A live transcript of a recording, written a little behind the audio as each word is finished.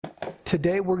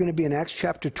Today we're going to be in Acts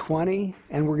chapter 20,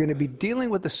 and we're going to be dealing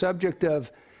with the subject of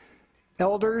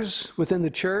elders within the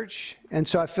church. And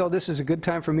so I feel this is a good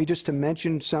time for me just to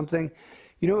mention something.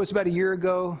 You know, it was about a year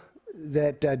ago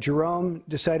that Jerome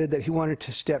decided that he wanted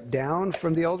to step down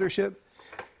from the eldership.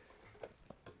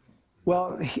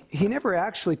 Well, he never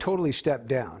actually totally stepped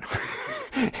down.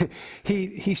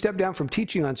 He stepped down from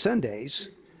teaching on Sundays,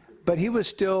 but he was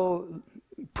still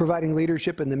providing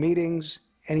leadership in the meetings,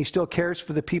 and he still cares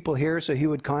for the people here, so he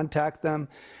would contact them.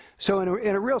 So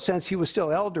in a real sense, he was still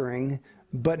eldering,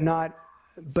 but not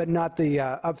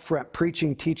the upfront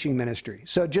preaching, teaching ministry.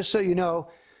 So just so you know,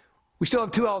 we still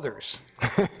have two elders.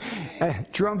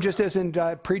 Jerome just isn't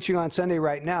preaching on Sunday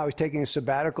right now. He's taking a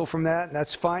sabbatical from that, and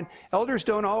that's fine. Every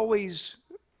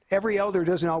elder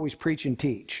doesn't always preach and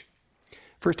teach.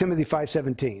 1 Timothy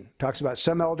 5:17 talks about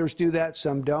some elders do that,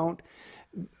 some don't.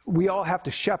 We all have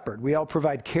to shepherd. We all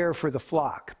provide care for the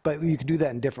flock, but you can do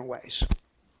that in different ways.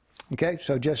 Okay,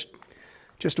 so just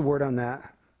a word on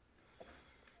that.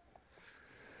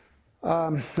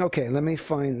 Okay, let me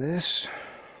find this.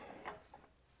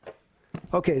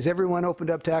 Okay, is everyone opened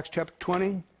up to Acts chapter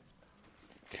 20?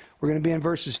 We're going to be in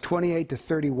verses 28 to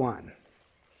 31.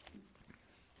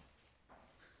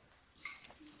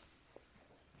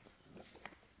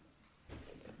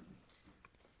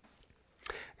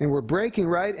 And we're breaking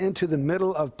right into the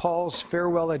middle of Paul's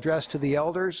farewell address to the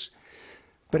elders.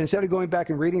 But instead of going back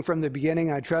and reading from the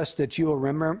beginning, I trust that you will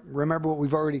remember what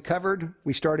we've already covered.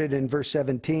 We started in verse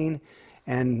 17,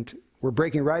 and we're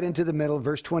breaking right into the middle,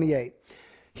 verse 28.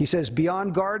 He says, "Be on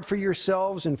guard for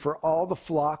yourselves and for all the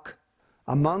flock,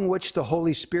 among which the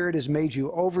Holy Spirit has made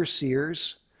you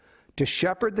overseers, to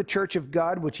shepherd the church of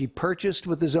God, which he purchased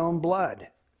with his own blood.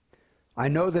 I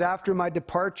know that after my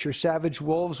departure, savage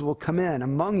wolves will come in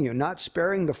among you, not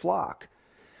sparing the flock.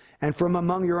 And from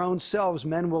among your own selves,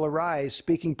 men will arise,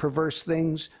 speaking perverse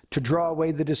things to draw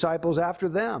away the disciples after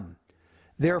them.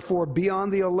 Therefore, be on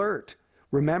the alert,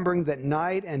 remembering that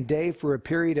night and day for a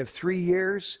period of 3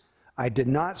 years, I did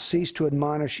not cease to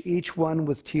admonish each one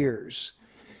with tears."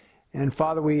 And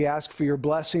Father, we ask for your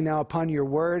blessing now upon your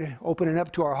word. Open it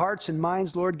up to our hearts and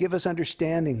minds, Lord. Give us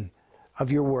understanding of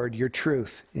your word, your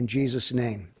truth. In Jesus'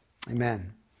 name,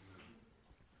 amen.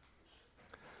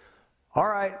 All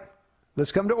right,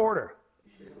 let's come to order.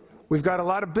 We've got a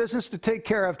lot of business to take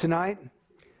care of tonight.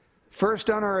 First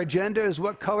on our agenda is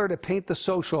what color to paint the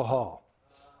social hall.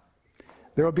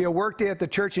 There will be a work day at the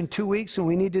church in 2 weeks, and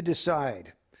we need to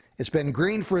decide. It's been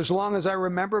green for as long as I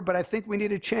remember, but I think we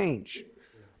need a change.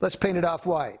 Let's paint it off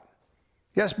white.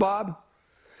 Yes, Bob?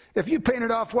 If you paint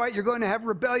it off white, you're going to have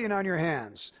rebellion on your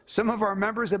hands. Some of our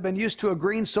members have been used to a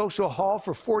green social hall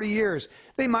for 40 years.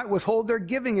 They might withhold their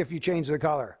giving if you change the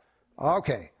color.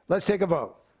 Okay, let's take a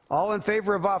vote. All in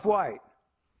favor of off-white?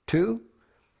 2.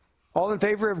 All in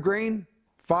favor of green?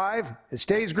 5. It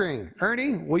stays green.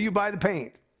 Ernie, will you buy the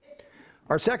paint?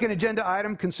 Our second agenda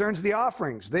item concerns the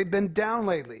offerings. They've been down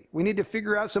lately. We need to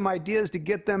figure out some ideas to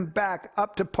get them back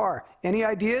up to par. Any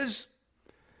ideas?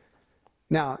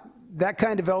 Now, that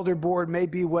kind of elder board may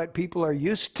be what people are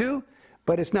used to,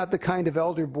 but it's not the kind of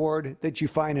elder board that you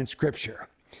find in Scripture.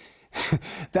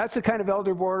 That's the kind of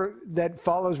elder board that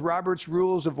follows Robert's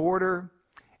Rules of Order,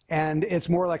 and it's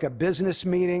more like a business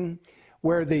meeting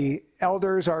where the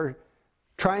elders are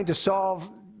trying to solve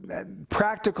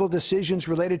practical decisions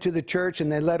related to the church,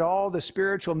 and they let all the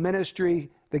spiritual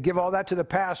ministry, they give all that to the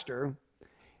pastor,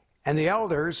 and the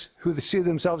elders, who see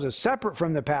themselves as separate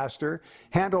from the pastor,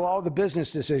 handle all the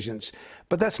business decisions.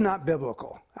 But that's not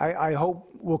biblical. I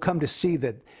hope we'll come to see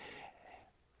that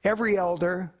every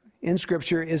elder in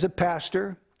Scripture is a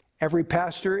pastor, every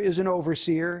pastor is an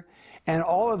overseer, and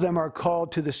all of them are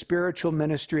called to the spiritual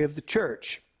ministry of the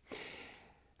church.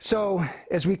 So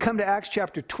as we come to Acts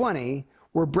chapter 20,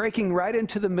 we're breaking right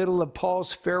into the middle of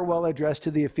Paul's farewell address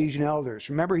to the Ephesian elders.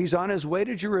 Remember, he's on his way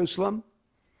to Jerusalem.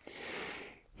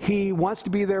 He wants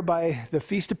to be there by the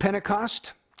Feast of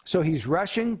Pentecost, so he's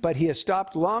rushing, but he has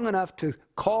stopped long enough to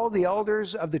call the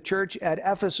elders of the church at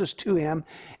Ephesus to him,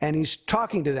 and he's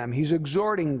talking to them. He's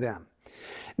exhorting them.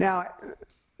 Now,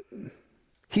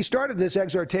 he started this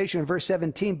exhortation in verse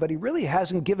 17, but he really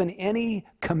hasn't given any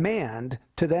command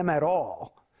to them at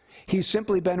all. He's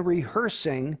simply been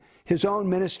rehearsing his own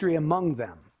ministry among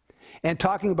them and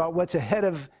talking about what's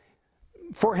ahead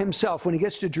for himself when he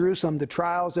gets to Jerusalem, the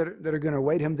trials that are going to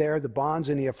await him there, the bonds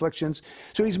and the afflictions.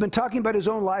 So he's been talking about his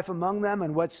own life among them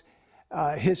and what's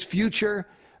his future,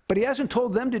 but he hasn't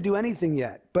told them to do anything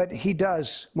yet. But he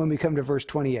does when we come to verse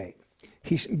 28.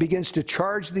 He begins to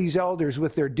charge these elders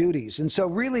with their duties. And so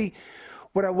really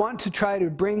what I want to try to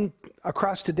bring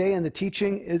across today in the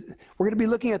teaching is we're going to be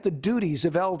looking at the duties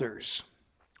of elders.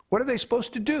 What are they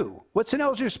supposed to do? What's an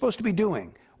elder supposed to be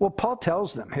doing? Well, Paul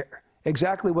tells them here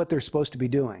exactly what they're supposed to be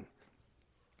doing.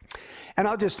 And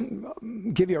I'll just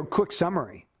give you a quick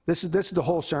summary. This is the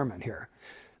whole sermon here.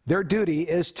 Their duty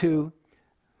is to,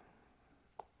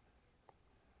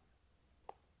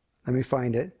 let me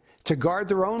find it, to guard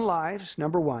their own lives,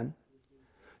 number one,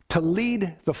 to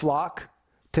lead the flock,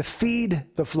 to feed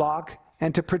the flock,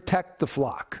 and to protect the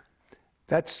flock.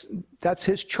 That's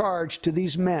his charge to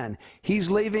these men. He's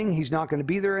leaving. He's not going to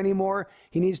be there anymore.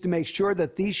 He needs to make sure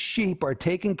that these sheep are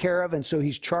taken care of, and so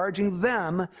he's charging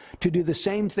them to do the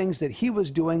same things that he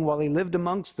was doing while he lived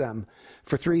amongst them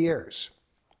for 3 years.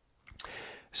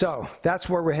 So that's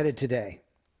where we're headed today.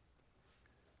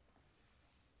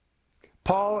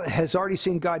 Paul has already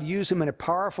seen God use him in a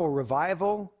powerful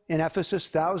revival in Ephesus.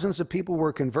 Thousands of people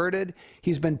were converted.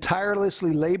 He's been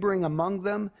tirelessly laboring among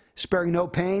them, sparing no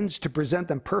pains to present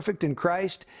them perfect in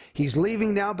Christ. He's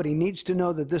leaving now, but he needs to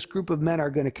know that this group of men are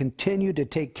going to continue to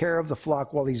take care of the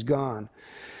flock while he's gone.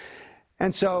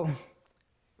 And so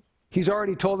he's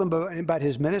already told them about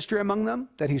his ministry among them,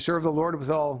 that he served the Lord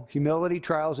with all humility,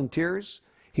 trials, and tears.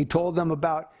 He told them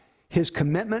about his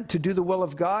commitment to do the will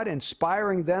of God,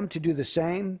 inspiring them to do the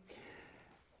same.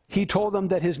 He told them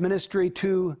that his ministry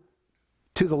to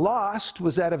the lost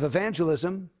was that of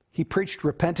evangelism. He preached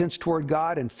repentance toward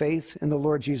God and faith in the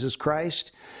Lord Jesus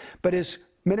Christ. But his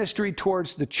ministry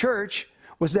towards the church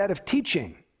was that of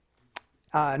teaching,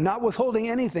 not withholding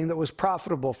anything that was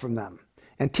profitable from them,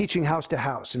 and teaching house to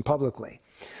house and publicly.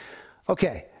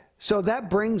 Okay, so that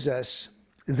brings us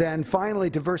then finally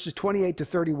to verses 28 to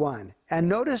 31. And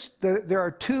notice there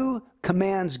are two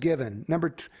commands given.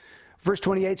 Verse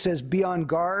 28 says, be on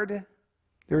guard.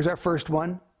 There's our first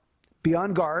one. Be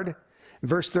on guard.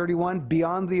 Verse 31, be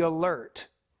on the alert.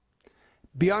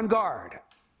 Be on guard.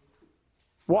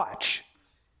 Watch.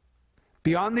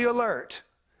 Be on the alert.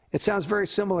 It sounds very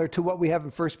similar to what we have in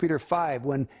 1 Peter 5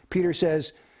 when Peter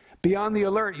says, be on the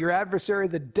alert. Your adversary,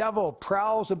 the devil,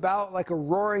 prowls about like a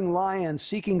roaring lion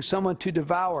seeking someone to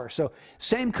devour. So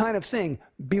same kind of thing.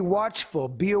 Be watchful.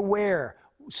 Be aware.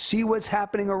 See what's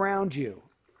happening around you.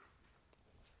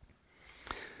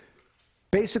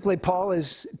 Basically, Paul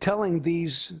is telling the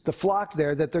flock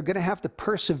there that they're going to have to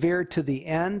persevere to the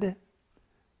end.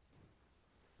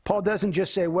 Paul doesn't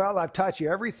just say, well, I've taught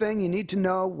you everything you need to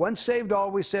know. Once saved,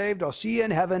 always saved. I'll see you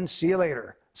in heaven. See you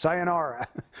later. Sayonara.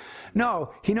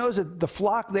 No, he knows that the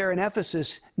flock there in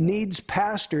Ephesus needs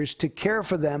pastors to care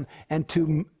for them and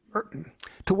to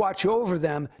watch over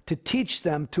them, to teach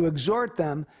them, to exhort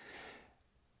them.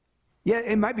 Yet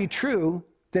it might be true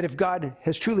that if God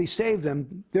has truly saved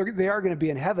them, they are going to be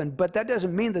in heaven, but that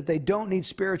doesn't mean that they don't need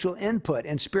spiritual input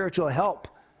and spiritual help.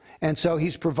 And so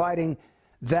he's providing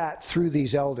that through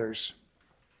these elders.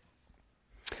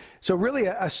 So really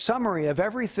a summary of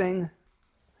everything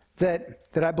that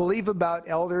I believe about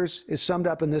elders is summed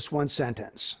up in this one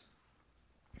sentence.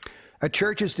 A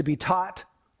church is to be taught,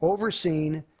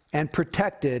 overseen, and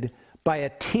protected by a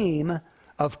team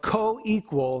of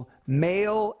co-equal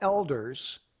male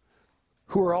elders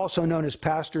who are also known as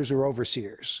pastors or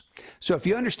overseers. So if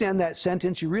you understand that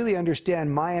sentence, you really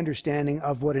understand my understanding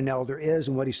of what an elder is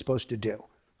and what he's supposed to do.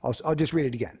 I'll just read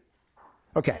it again.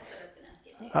 Okay.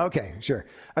 Okay, sure.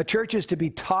 A church is to be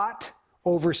taught,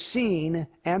 overseen,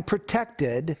 and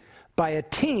protected by a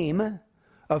team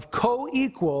of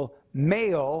co-equal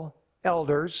male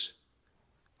elders.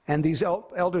 And these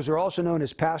elders are also known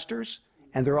as pastors,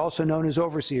 and they're also known as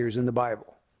overseers in the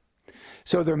Bible.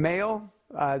 So they're male.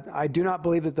 I do not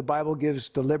believe that the Bible gives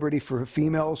the liberty for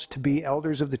females to be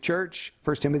elders of the church.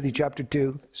 1 Timothy chapter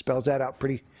 2 spells that out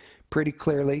pretty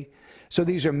clearly. So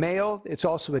these are male. It's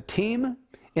also a team.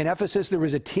 In Ephesus, there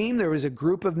was a team. There was a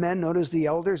group of men known as the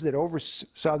elders that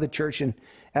oversaw the church in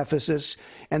Ephesus,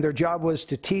 and their job was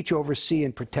to teach, oversee,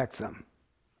 and protect them.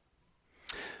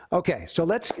 Okay, so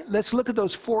let's look at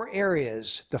those four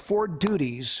areas, the four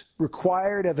duties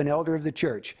required of an elder of the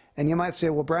church. And you might say,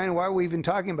 well, Brian, why are we even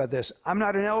talking about this? I'm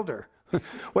not an elder.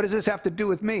 What does this have to do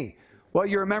with me? Well,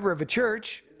 you're a member of a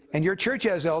church, and your church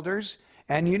has elders,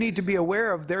 and you need to be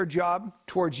aware of their job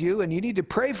towards you, and you need to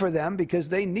pray for them because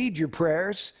they need your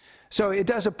prayers. So it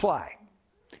does apply.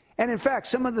 And in fact,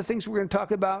 some of the things we're going to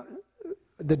talk about,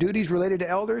 the duties related to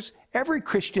elders, every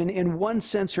Christian in one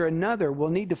sense or another will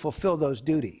need to fulfill those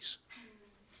duties.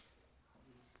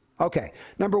 Okay,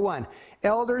 number one,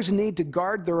 elders need to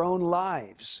guard their own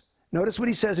lives. Notice what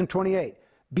he says in 28.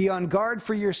 Be on guard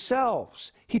for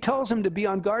yourselves. He tells them to be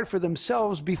on guard for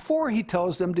themselves before he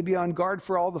tells them to be on guard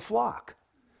for all the flock.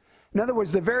 In other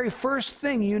words, the very first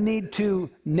thing you need to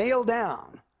nail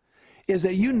down is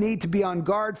that you need to be on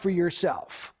guard for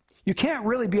yourself. You can't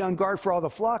really be on guard for all the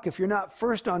flock if you're not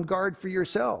first on guard for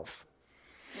yourself.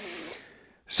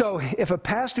 So if a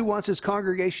pastor wants his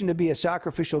congregation to be a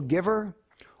sacrificial giver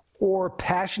or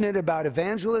passionate about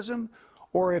evangelism,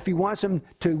 or if he wants them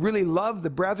to really love the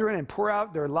brethren and pour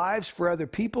out their lives for other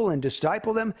people and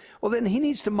disciple them, well, then he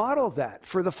needs to model that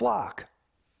for the flock.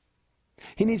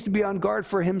 He needs to be on guard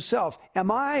for himself. Am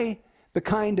I the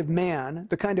kind of man,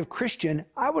 the kind of Christian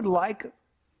I would like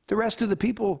the rest of the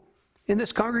people in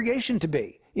this congregation to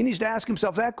be? He needs to ask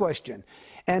himself that question.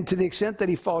 And to the extent that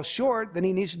he falls short, then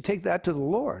he needs to take that to the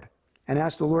Lord and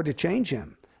ask the Lord to change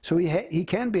him so he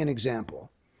can be an example.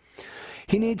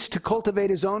 He needs to cultivate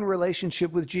his own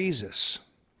relationship with Jesus.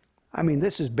 I mean,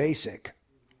 this is basic.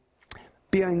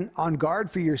 Being on guard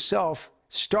for yourself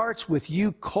starts with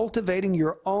you cultivating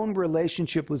your own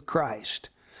relationship with Christ.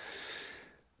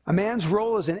 A man's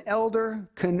role as an elder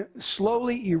can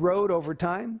slowly erode over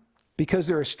time because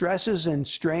there are stresses and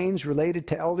strains related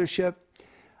to eldership,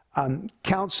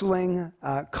 counseling,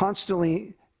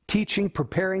 constantly teaching,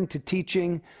 preparing to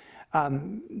teaching.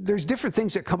 There's different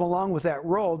things that come along with that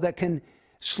role that can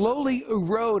slowly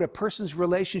erode a person's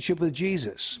relationship with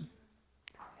Jesus.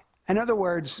 In other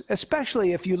words,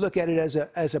 especially if you look at it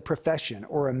as a profession,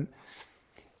 or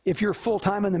if you're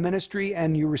full-time in the ministry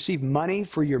and you receive money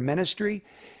for your ministry,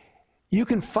 you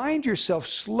can find yourself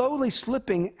slowly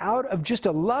slipping out of just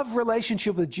a love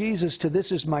relationship with Jesus to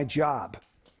this is my job.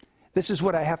 This is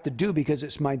what I have to do because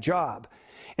it's my job.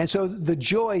 And so the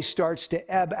joy starts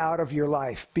to ebb out of your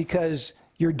life because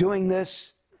you're doing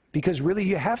this because really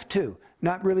you have to,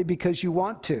 not really because you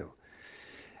want to.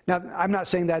 Now, I'm not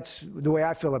saying that's the way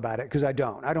I feel about it, because I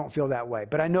don't feel that way.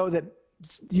 But I know that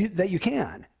you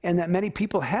can, and that many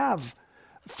people have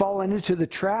fallen into the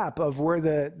trap of where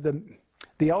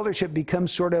the eldership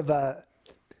becomes sort of a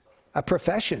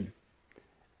profession.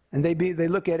 And they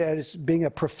look at it as being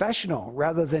a professional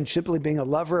rather than simply being a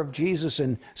lover of Jesus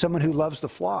and someone who loves the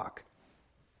flock.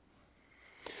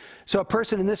 So a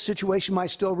person in this situation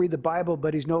might still read the Bible,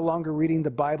 but he's no longer reading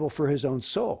the Bible for his own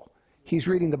soul. He's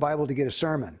reading the Bible to get a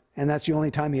sermon, and that's the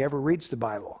only time he ever reads the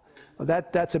Bible. Well,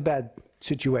 that's a bad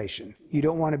situation. You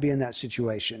don't want to be in that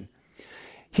situation.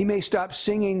 He may stop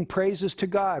singing praises to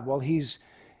God while he's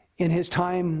in his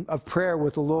time of prayer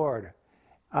with the Lord.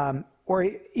 Or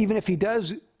even if he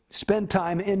does spend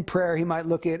time in prayer, he might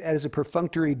look at it as a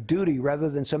perfunctory duty rather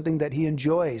than something that he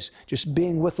enjoys, just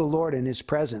being with the Lord in his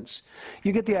presence.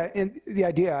 You get the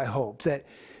idea, I hope, that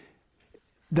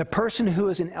the person who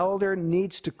is an elder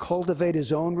needs to cultivate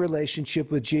his own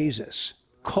relationship with Jesus.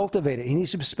 Cultivate it. He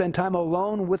needs to spend time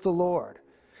alone with the Lord.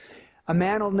 A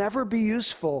man will never be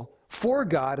useful for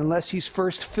God unless he's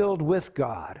first filled with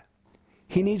God.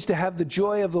 He needs to have the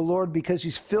joy of the Lord because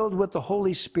he's filled with the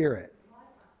Holy Spirit.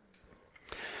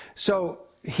 So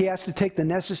he has to take the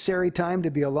necessary time to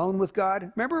be alone with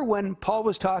God. Remember when Paul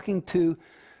was talking to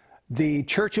the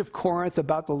church of Corinth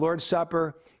about the Lord's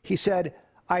Supper? He said,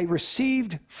 I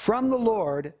received from the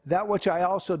Lord that which I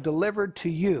also delivered to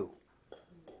you.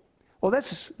 Well,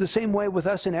 that's the same way with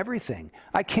us in everything.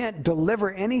 I can't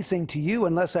deliver anything to you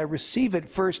unless I receive it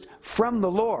first from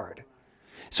the Lord.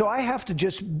 So I have to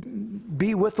just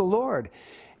be with the Lord.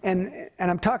 And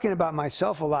I'm talking about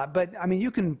myself a lot, but I mean,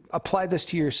 you can apply this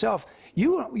to yourself.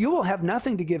 You will have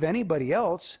nothing to give anybody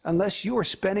else unless you are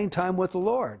spending time with the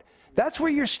Lord. That's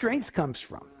where your strength comes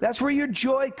from. That's where your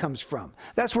joy comes from.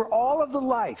 That's where all of the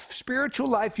life, spiritual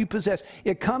life you possess,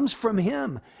 it comes from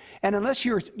Him. And unless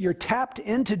you're tapped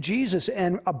into Jesus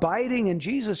and abiding in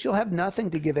Jesus, you'll have nothing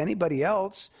to give anybody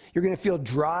else. You're going to feel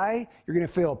dry. You're going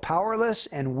to feel powerless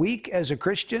and weak as a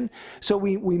Christian. So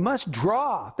we must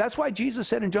draw. That's why Jesus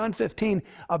said in John 15,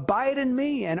 abide in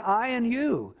me and I in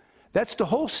you. That's the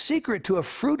whole secret to a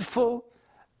fruitful,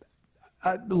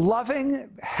 loving,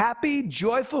 happy,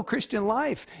 joyful Christian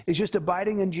life is just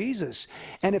abiding in Jesus.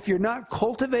 And if you're not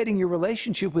cultivating your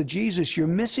relationship with Jesus, you're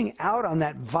missing out on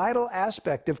that vital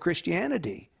aspect of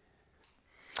Christianity.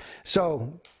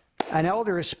 So an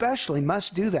elder especially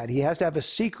must do that. He has to have a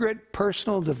secret,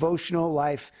 personal, devotional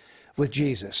life with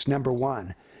Jesus, number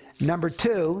one. Number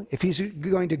two, if he's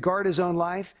going to guard his own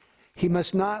life, he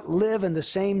must not live in the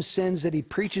same sins that he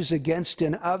preaches against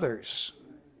in others.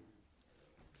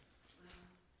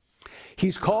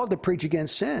 He's called to preach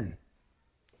against sin,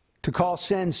 to call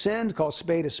sin, sin, to call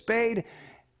spade a spade.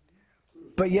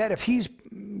 But yet if he's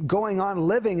going on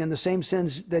living in the same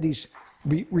sins that he's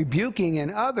rebuking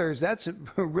in others, that's a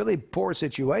really poor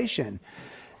situation.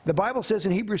 The Bible says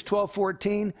in Hebrews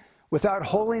 12:14, without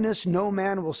holiness no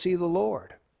man will see the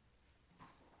Lord.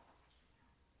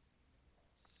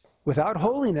 without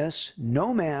holiness,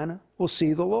 no man will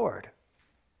see the Lord.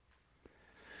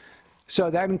 So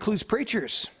that includes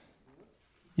preachers.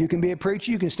 You can be a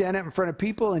preacher, you can stand up in front of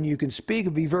people and you can speak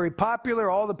and be very popular.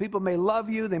 All the people may love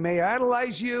you, they may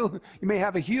idolize you, you may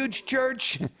have a huge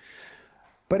church.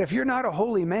 But if you're not a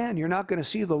holy man, you're not going to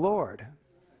see the Lord.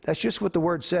 That's just what the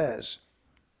word says.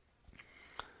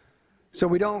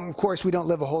 So of course, we don't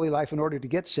live a holy life in order to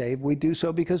get saved. We do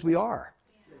so because we are.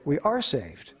 We are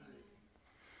saved.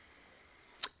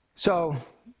 So,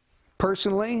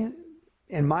 personally,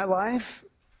 in my life,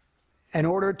 in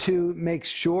order to make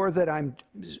sure that I'm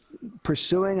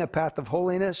pursuing a path of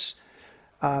holiness,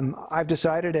 I've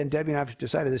decided, and Debbie and I have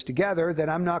decided this together, that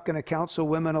I'm not going to counsel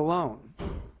women alone.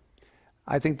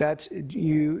 I think that's,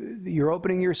 you're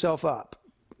opening yourself up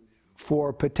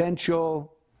for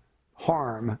potential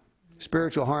harm,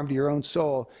 spiritual harm to your own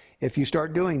soul, if you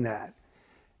start doing that.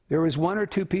 There was one or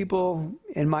two people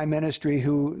in my ministry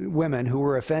women who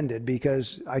were offended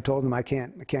because I told them I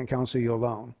can't counsel you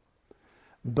alone.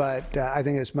 But I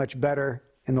think it's much better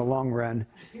in the long run.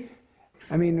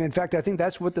 I mean, in fact, I think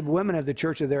that's what the women of the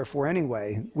church are there for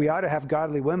anyway. We ought to have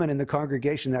godly women in the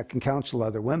congregation that can counsel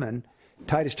other women.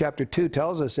 Titus chapter 2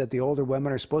 tells us that the older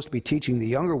women are supposed to be teaching the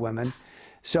younger women.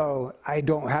 So I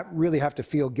don't really have to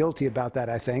feel guilty about that,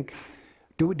 I think.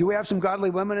 Do we have some godly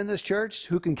women in this church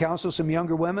who can counsel some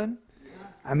younger women?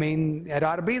 I mean, it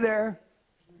ought to be there.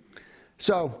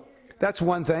 So that's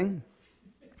one thing.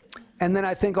 And then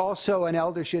I think also an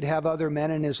elder should have other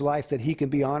men in his life that he can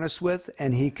be honest with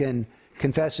and he can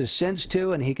confess his sins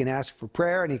to and he can ask for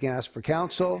prayer and he can ask for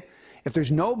counsel. If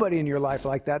there's nobody in your life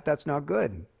like that, that's not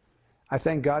good. I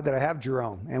thank God that I have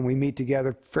Jerome and we meet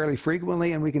together fairly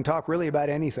frequently and we can talk really about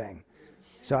anything.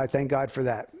 So I thank God for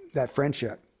that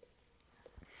friendship.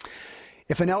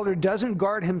 If an elder doesn't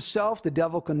guard himself, the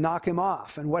devil can knock him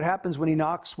off. And what happens when he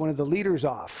knocks one of the leaders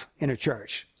off in a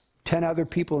church? 10 other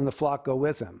people in the flock go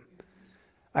with him.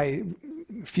 A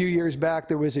few years back,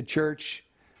 there was a church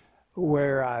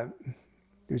where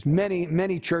there's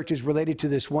many churches related to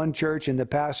this one church, and the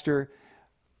pastor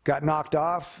got knocked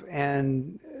off,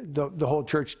 and the whole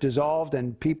church dissolved,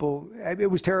 and it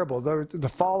was terrible. The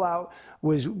fallout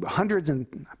was hundreds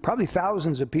and probably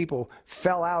thousands of people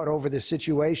fell out over this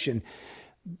situation.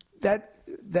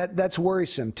 That's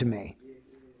worrisome to me.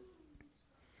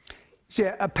 See,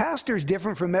 a pastor is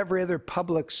different from every other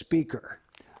public speaker.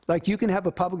 Like you can have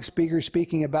a public speaker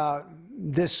speaking about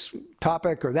this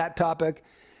topic or that topic.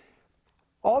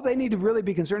 All they need to really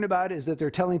be concerned about is that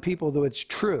they're telling people that it's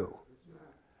true.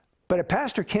 But a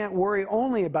pastor can't worry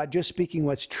only about just speaking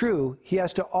what's true. He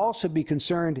has to also be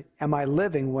concerned, am I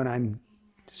living when I'm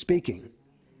speaking?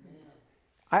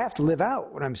 I have to live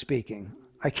out when I'm speaking.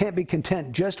 I can't be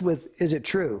content just with, is it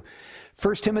true?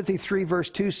 1 Timothy 3 verse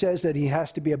 2 says that he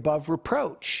has to be above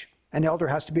reproach. An elder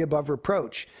has to be above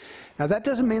reproach. Now, that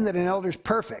doesn't mean that an elder's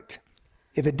perfect.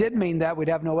 If it did mean that, we'd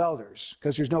have no elders,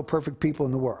 because there's no perfect people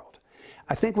in the world.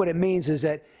 I think what it means is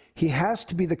that he has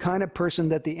to be the kind of person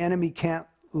that the enemy can't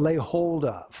lay hold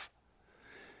of.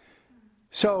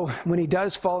 So when he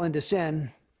does fall into sin,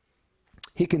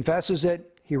 he confesses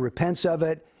it, he repents of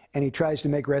it, and he tries to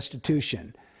make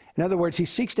restitution. In other words, he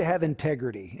seeks to have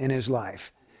integrity in his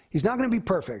life. He's not going to be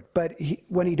perfect, but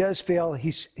when he does fail,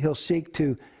 he'll seek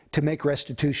to make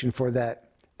restitution for that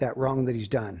wrong that he's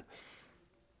done.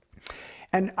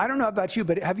 And I don't know about you,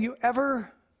 but have you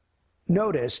ever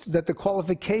noticed that the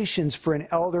qualifications for an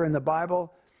elder in the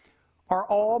Bible are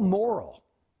all moral?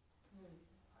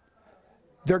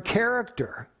 Their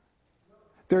character.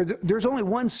 There's only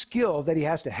one skill that he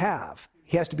has to have.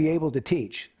 He has to be able to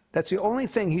teach. That's the only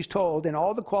thing he's told in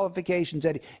all the qualifications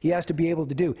that he has to be able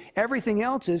to do. Everything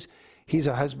else is he's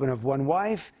a husband of one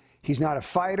wife. He's not a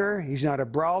fighter. He's not a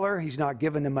brawler. He's not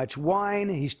given to much wine.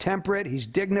 He's temperate. He's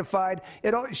dignified.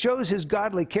 It all shows his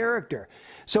godly character.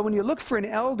 So when you look for an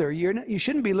elder, you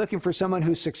shouldn't be looking for someone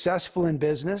who's successful in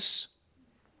business.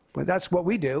 But that's what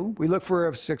we do. We look for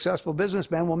a successful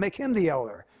businessman. We'll make him the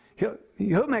elder.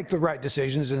 He'll make the right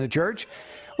decisions in the church.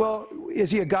 Well,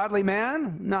 is he a godly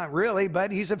man? Not really,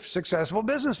 but he's a successful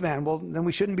businessman. Well, then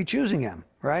we shouldn't be choosing him,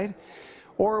 right?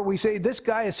 Or we say, this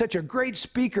guy is such a great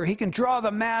speaker. He can draw the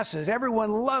masses.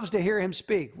 Everyone loves to hear him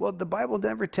speak. Well, the Bible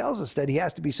never tells us that he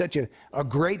has to be such a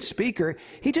great speaker.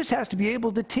 He just has to be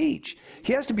able to teach.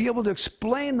 He has to be able to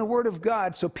explain the Word of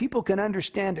God so people can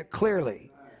understand it clearly.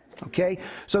 Okay?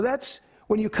 So that's,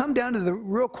 when you come down to the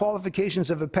real qualifications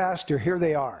of a pastor, here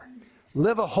they are.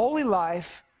 Live a holy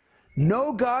life,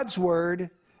 know God's Word,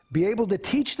 be able to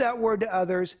teach that Word to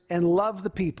others, and love the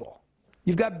people.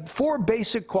 You've got 4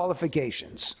 basic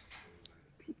qualifications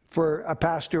for a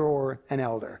pastor or an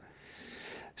elder.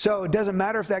 So it doesn't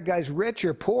matter if that guy's rich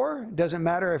or poor. It doesn't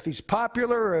matter if he's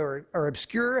popular or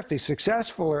obscure, if he's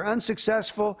successful or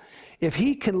unsuccessful. If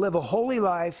he can live a holy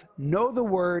life, know the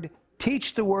word,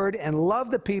 teach the word, and love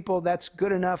the people, that's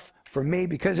good enough for me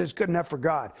because it's good enough for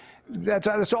God.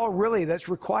 That's all really that's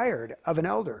required of an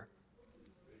elder.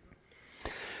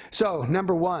 So,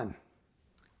 number one,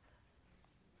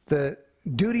 the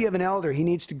duty of an elder, he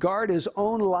needs to guard his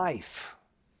own life.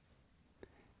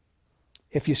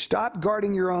 If you stop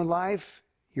guarding your own life,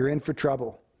 you're in for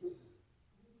trouble.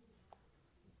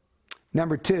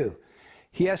 Number two,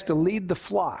 he has to lead the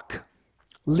flock.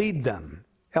 Lead them.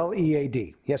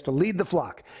 L-E-A-D. He has to lead the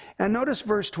flock. And notice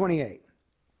verse 28.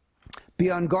 Be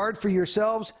on guard for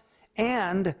yourselves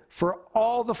and for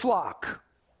all the flock.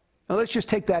 Now let's just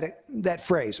take that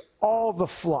phrase, all the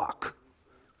flock.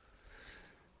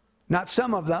 Not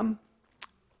some of them,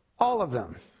 all of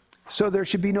them. So there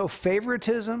should be no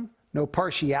favoritism, no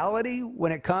partiality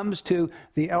when it comes to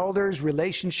the elder's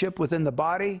relationship within the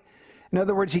body. In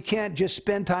other words, he can't just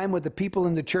spend time with the people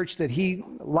in the church that he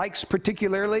likes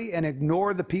particularly and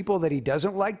ignore the people that he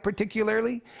doesn't like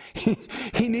particularly.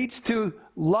 He needs to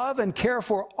love and care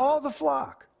for all the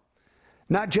flock,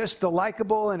 not just the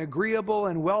likable and agreeable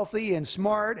and wealthy and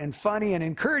smart and funny and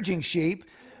encouraging sheep,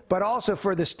 but also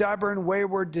for the stubborn,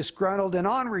 wayward, disgruntled, and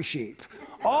ornery sheep.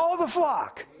 All the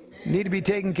flock need to be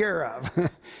taken care of.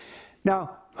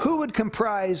 Now, who would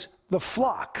comprise the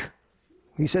flock?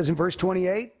 He says in verse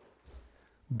 28,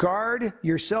 guard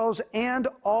yourselves and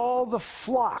all the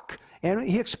flock. And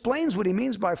he explains what he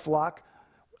means by flock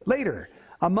later.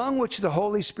 Among which the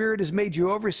Holy Spirit has made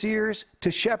you overseers to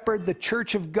shepherd the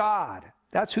church of God.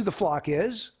 That's who the flock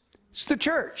is. It's the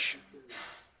church.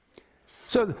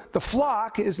 So the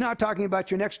flock is not talking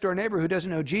about your next door neighbor who doesn't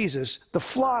know Jesus. The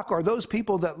flock are those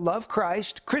people that love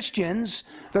Christ, Christians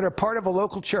that are part of a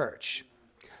local church.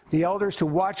 The elders to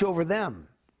watch over them.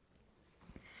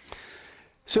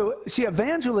 So, see,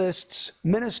 evangelists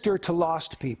minister to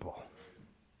lost people.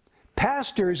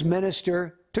 Pastors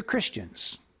minister to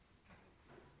Christians.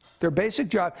 Their basic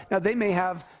job. Now, they may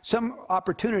have some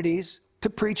opportunities to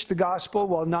preach the gospel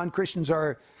while non-Christians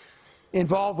are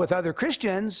involved with other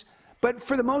Christians, but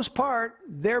for the most part,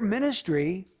 their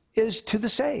ministry is to the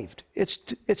saved. It's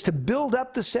to build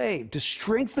up the saved, to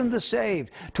strengthen the saved,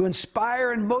 to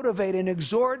inspire and motivate and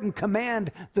exhort and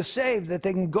command the saved that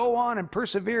they can go on and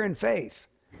persevere in faith.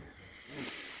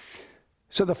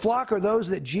 So the flock are those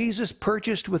that Jesus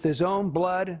purchased with his own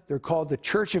blood. They're called the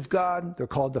church of God. They're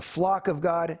called the flock of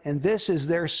God. And this is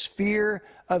their sphere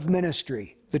of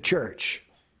ministry, the church.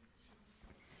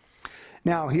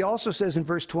 Now, he also says in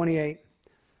verse 28,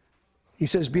 he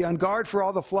says, be on guard for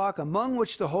all the flock among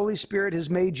which the Holy Spirit has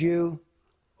made you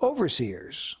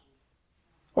overseers.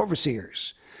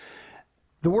 Overseers.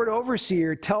 The word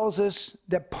overseer tells us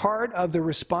that part of the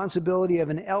responsibility of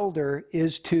an elder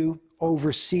is to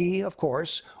oversee, of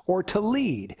course, or to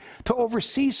lead. To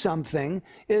oversee something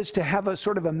is to have a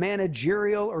sort of a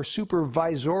managerial or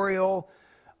supervisorial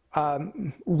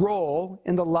role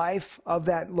in the life of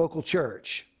that local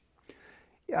church.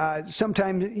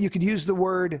 Sometimes you could use the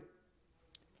word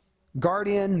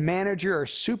guardian, manager, or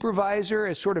supervisor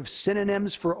as sort of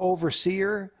synonyms for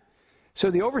overseer. So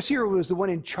the overseer was the one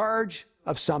in charge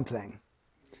of something.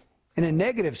 In a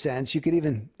negative sense, you could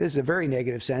even, this is a very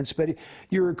negative sense, but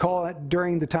you recall that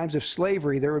during the times of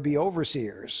slavery, there would be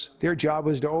overseers. Their job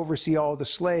was to oversee all the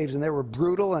slaves, and they were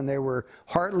brutal and they were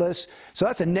heartless. So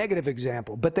that's a negative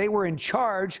example, but they were in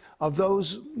charge of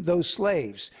those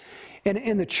slaves. And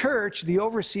in the church, the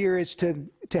overseer is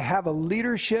to have a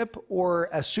leadership or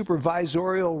a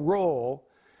supervisorial role.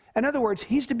 In other words,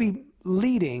 he's to be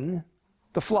leading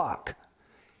the flock.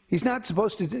 He's not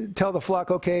supposed to tell the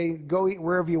flock, okay, go eat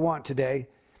wherever you want today.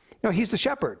 No, he's the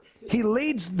shepherd. He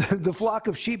leads the flock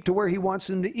of sheep to where he wants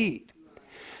them to eat.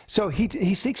 So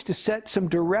he seeks to set some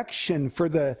direction for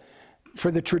the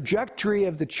trajectory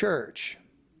of the church.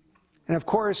 And of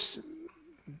course,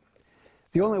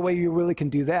 the only way you really can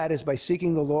do that is by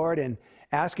seeking the Lord and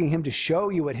asking him to show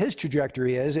you what his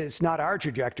trajectory is. It's not our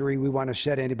trajectory we want to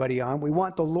set anybody on. We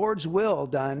want the Lord's will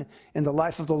done in the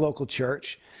life of the local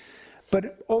church.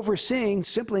 But overseeing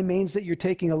simply means that you're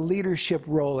taking a leadership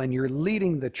role and you're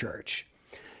leading the church.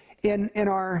 In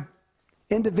our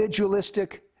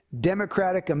individualistic,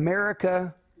 democratic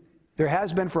America, there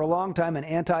has been for a long time an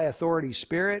anti-authority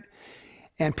spirit,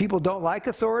 and people don't like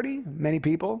authority, many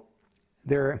people.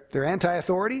 They're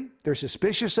anti-authority, they're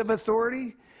suspicious of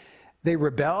authority, they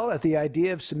rebel at the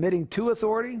idea of submitting to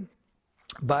authority,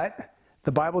 but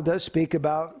the Bible does speak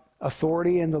about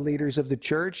authority in the leaders of the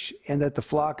church, and that the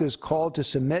flock is called to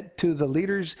submit to the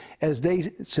leaders as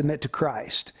they submit to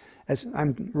Christ. As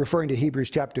I'm referring to Hebrews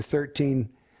chapter 13,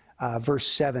 verse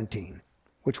 17,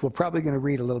 which we're probably going to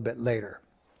read a little bit later.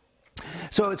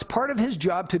 So it's part of his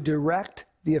job to direct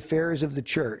the affairs of the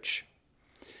church.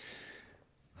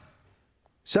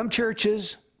 Some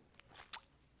churches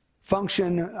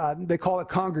function, they call it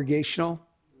congregational.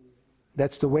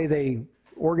 That's the way they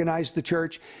organize the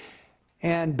church.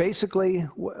 And basically,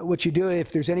 what you do,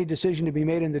 if there's any decision to be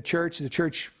made in the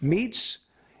church meets,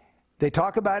 they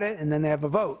talk about it, and then they have a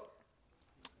vote.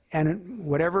 And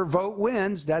whatever vote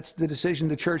wins, that's the decision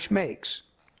the church makes.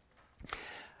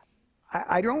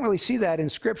 I don't really see that in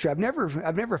Scripture. I've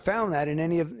never found that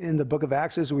in the book of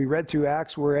Acts, as we read through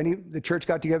Acts, where the church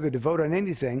got together to vote on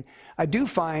anything. I do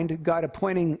find God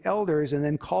appointing elders and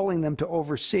then calling them to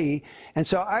oversee. And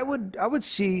so I would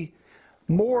see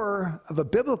more of a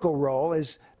biblical role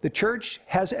as the church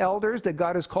has elders that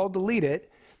God has called to lead it.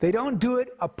 They don't do it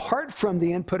apart from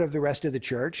the input of the rest of the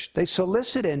church. They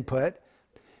solicit input.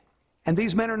 And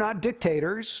these men are not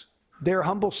dictators. They're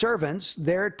humble servants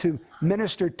there to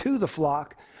minister to the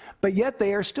flock, but yet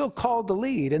they are still called to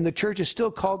lead, and the church is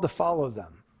still called to follow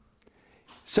them.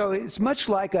 So it's much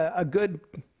like a good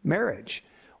marriage.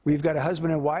 We've got a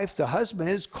husband and wife. The husband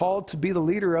is called to be the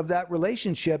leader of that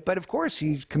relationship, but of course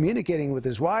he's communicating with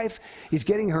his wife. He's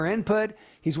getting her input.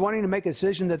 He's wanting to make a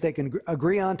decision that they can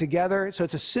agree on together. So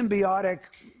it's a symbiotic,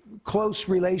 close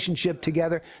relationship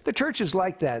together. The church is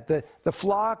like that. The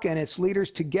flock and its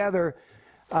leaders together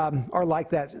are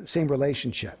like that same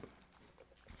relationship.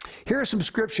 Here are some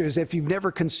scriptures if you've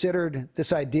never considered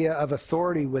this idea of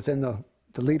authority within the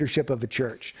leadership of the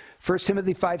church. 1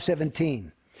 Timothy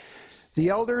 5:17. The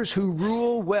elders who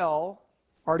rule well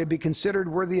are to be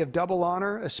considered worthy of double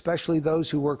honor, especially those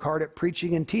who work hard at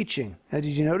preaching and teaching. Now, did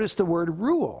you notice the word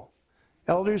rule?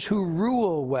 Elders who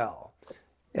rule well.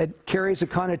 It carries a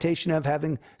connotation of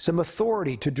having some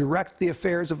authority to direct the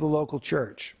affairs of the local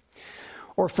church.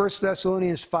 Or 1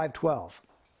 Thessalonians 5:12.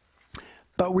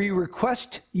 But we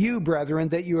request you, brethren,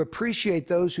 that you appreciate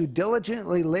those who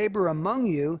diligently labor among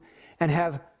you and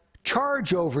have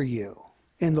charge over you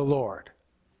in the Lord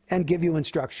and give you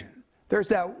instruction. There's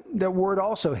that word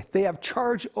also. They have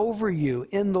charge over you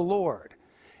in the Lord.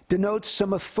 Denotes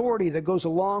some authority that goes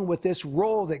along with this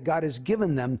role that God has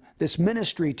given them, this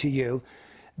ministry to you,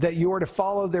 that you are to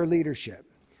follow their leadership.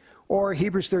 Or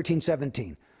Hebrews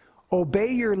 13:17.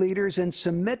 Obey your leaders and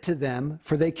submit to them,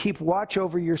 for they keep watch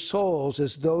over your souls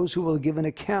as those who will give an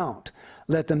account.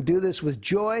 Let them do this with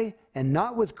joy and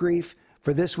not with grief,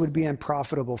 for this would be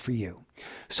unprofitable for you.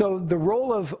 So the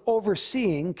role of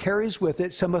overseeing carries with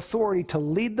it some authority to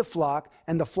lead the flock,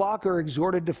 and the flock are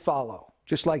exhorted to follow,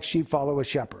 just like sheep follow a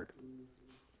shepherd.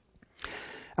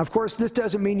 Of course, this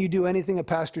doesn't mean you do anything a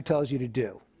pastor tells you to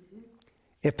do.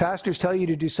 If pastors tell you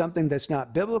to do something that's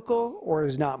not biblical or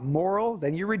is not moral,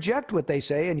 then you reject what they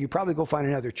say and you probably go find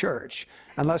another church,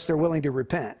 unless they're willing to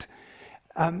repent.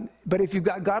 But if you've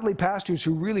got godly pastors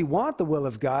who really want the will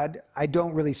of God, I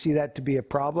don't really see that to be a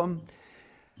problem.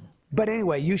 But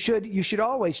anyway, you should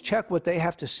always check what they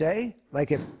have to say.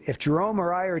 Like if Jerome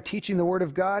or I are teaching the Word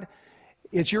of God,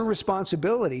 it's your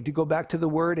responsibility to go back to the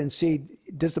Word and see,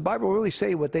 does the Bible really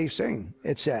say what they're saying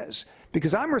it says?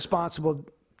 Because I'm responsible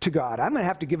to God. I'm going to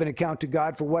have to give an account to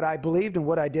God for what I believed and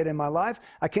what I did in my life.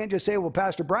 I can't just say, well,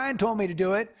 Pastor Brian told me to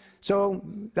do it, so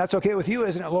that's okay with you,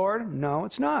 isn't it, Lord? No,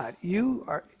 it's not.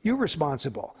 You're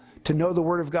responsible to know the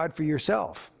Word of God for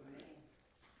yourself.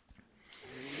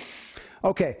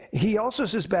 Okay, he also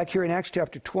says back here in Acts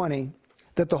chapter 20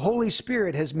 that the Holy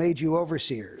Spirit has made you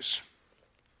overseers.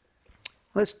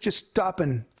 Let's just stop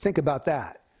and think about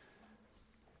that.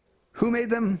 Who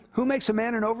made them? Who makes a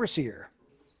man an overseer?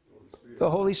 The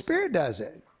Holy Spirit does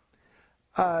it.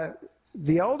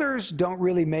 The elders don't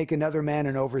really make another man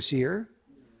an overseer.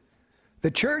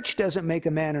 The church doesn't make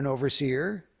a man an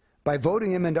overseer by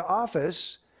voting him into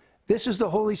office. This is the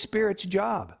Holy Spirit's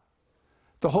job.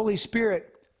 The Holy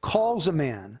Spirit calls a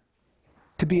man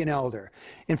to be an elder.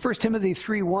 In 1 Timothy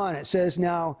 3:1, it says,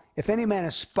 now, if any man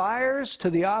aspires to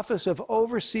the office of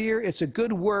overseer, it's a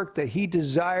good work that he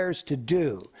desires to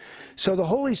do. So the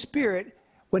Holy Spirit,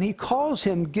 when he calls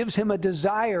him, gives him a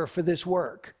desire for this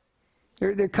work.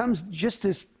 There comes just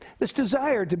this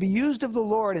desire to be used of the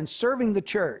Lord in serving the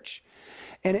church.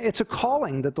 And it's a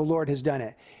calling that the Lord has done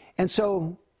it. And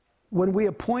so when we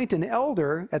appoint an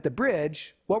elder at the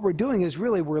bridge, what we're doing is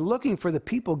really we're looking for the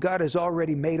people God has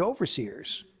already made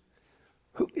overseers.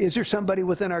 Is there somebody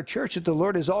within our church that the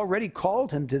Lord has already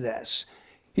called him to this?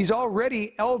 He's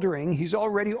already eldering. He's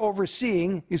already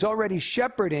overseeing. He's already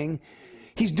shepherding.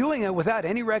 He's doing it without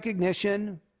any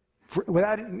recognition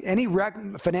without any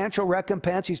financial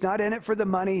recompense. He's not in it for the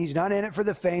money. He's not in it for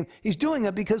the fame. He's doing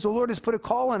it because the Lord has put a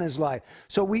call on his life.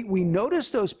 So we notice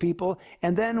those people,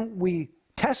 and then we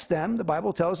test them. The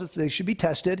Bible tells us they should be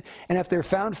tested. And if they're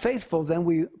found faithful, then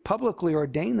we publicly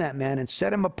ordain that man and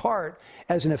set him apart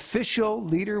as an official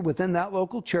leader within that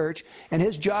local church. And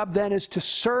his job then is to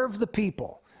serve the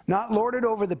people, not lord it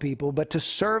over the people, but to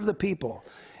serve the people.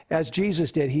 As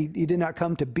Jesus did. He did not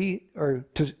come to be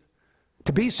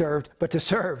served, but to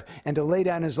serve and to lay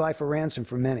down his life a ransom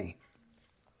for many.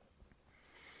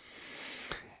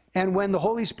 And when the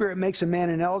Holy Spirit makes a man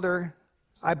an elder,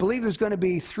 I believe there's going to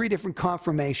be 3 different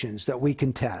confirmations that we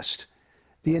can test.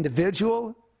 The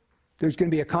individual, there's going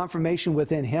to be a confirmation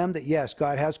within him that, yes,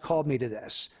 God has called me to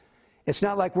this. It's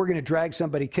not like we're going to drag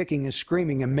somebody kicking and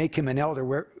screaming and make him an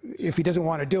elder if he doesn't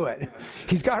want to do it.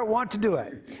 He's got to want to do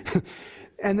it.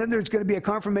 And then there's going to be a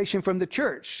confirmation from the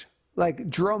church. Like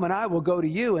Jerome and I will go to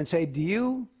you and say, do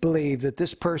you believe that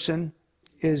this person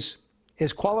is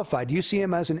qualified? Do you see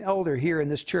him as an elder here in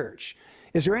this church?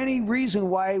 Is there any reason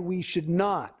why we should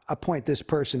not appoint this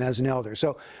person as an elder?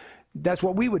 So that's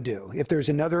what we would do if there's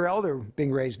another elder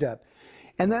being raised up.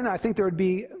 And then I think there would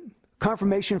be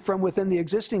confirmation from within the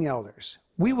existing elders.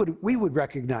 We would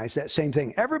recognize that same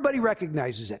thing. Everybody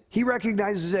recognizes it. He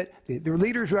recognizes it. The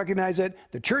leaders recognize it.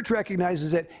 The church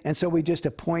recognizes it. And so we just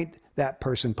appoint that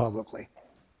person publicly.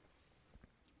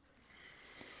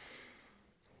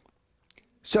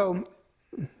 So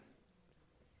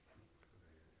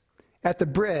at the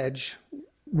Bridge,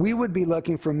 we would be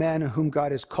looking for men whom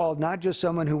God has called, not just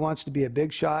someone who wants to be a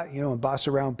big shot, and boss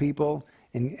around people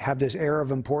and have this air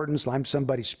of importance. I'm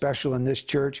somebody special in this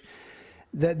church.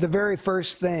 The very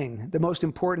first thing, the most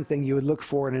important thing you would look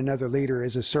for in another leader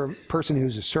is a person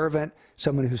who's a servant,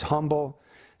 someone who's humble,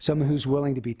 someone who's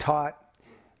willing to be taught,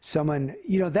 someone,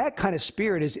 that kind of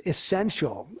spirit is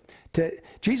essential.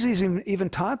 Jesus even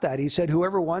taught that. He said,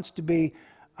 whoever wants to be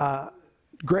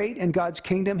great in God's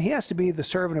kingdom, he has to be the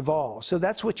servant of all. So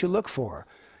that's what you look for.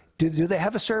 Do they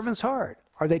have a servant's heart?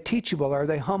 Are they teachable? Are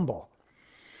they humble?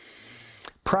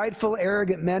 Prideful,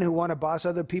 arrogant men who want to boss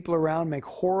other people around make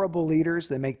horrible leaders.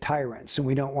 They make tyrants, and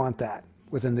we don't want that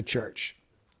within the church.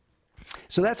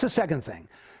 So that's the second thing.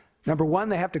 Number 1,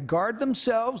 they have to guard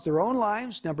themselves, their own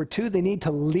lives. Number 2, they need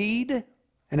to lead.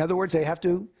 In other words, they have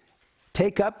to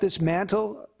take up this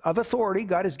mantle of authority.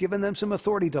 God has given them some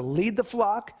authority to lead the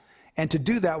flock, and to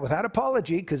do that without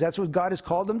apology, because that's what God has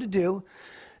called them to do.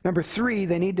 Number 3,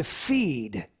 they need to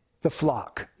feed the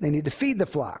flock. They need to feed the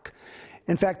flock.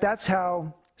 In fact, that's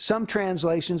how some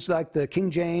translations, like the King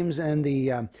James and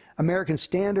the American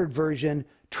Standard Version,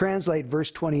 translate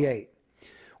verse 28,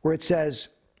 where it says,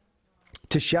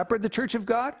 to shepherd the church of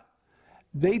God.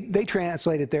 They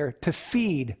translate it there, to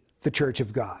feed the church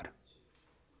of God.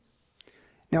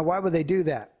 Now, why would they do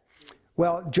that?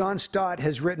 Well, John Stott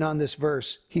has written on this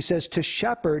verse. He says, to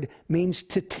shepherd means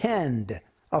to tend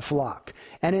a flock,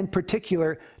 and in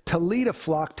particular, to lead a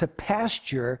flock to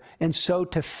pasture and so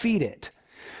to feed it.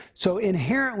 So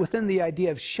inherent within the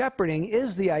idea of shepherding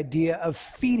is the idea of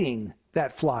feeding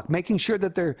that flock, making sure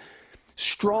that they're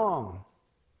strong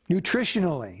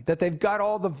nutritionally, that they've got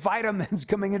all the vitamins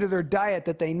coming into their diet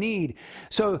that they need.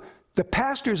 So the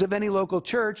pastors of any local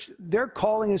church, their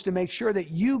calling is to make sure that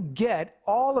you get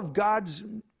all of God's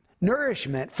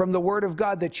nourishment from the Word of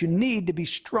God that you need to be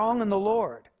strong in the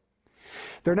Lord.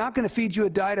 They're not going to feed you a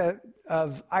diet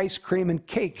of ice cream and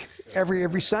cake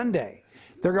every Sunday.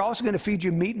 They're also going to feed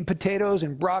you meat and potatoes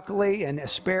and broccoli and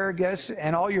asparagus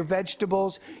and all your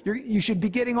vegetables. You should be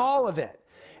getting all of it.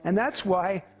 And that's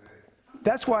why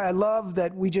I love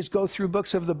that we just go through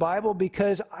books of the Bible,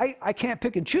 because I can't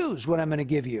pick and choose what I'm going to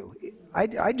give you.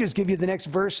 I just give you the next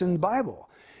verse in the Bible.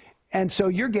 And so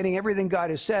you're getting everything God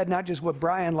has said, not just what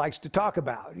Brian likes to talk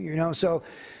about, So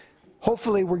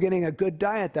hopefully we're getting a good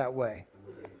diet that way.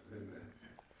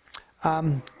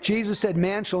 Jesus said,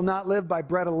 man shall not live by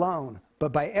bread alone,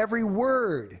 but by every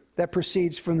word that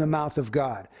proceeds from the mouth of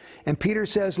God. And Peter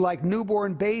says, like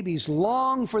newborn babies,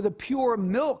 long for the pure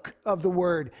milk of the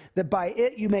word, that by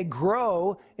it you may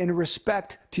grow in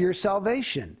respect to your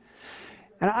salvation.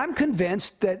 And I'm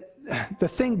convinced that the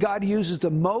thing God uses the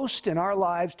most in our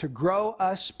lives to grow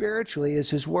us spiritually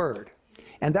is his word.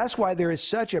 And that's why there is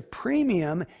such a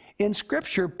premium in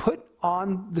Scripture put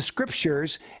on the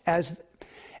Scriptures as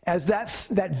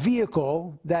that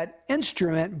vehicle, that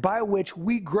instrument by which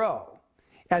we grow.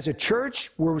 As a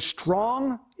church, we're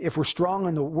strong if we're strong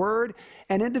in the Word,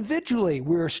 and individually,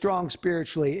 we're strong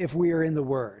spiritually if we are in the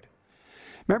Word.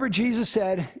 Remember, Jesus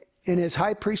said in his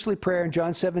high priestly prayer in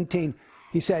John 17,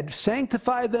 he said,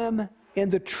 sanctify them in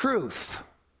the truth.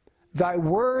 Thy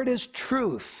word is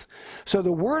truth. So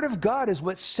the word of God is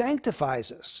what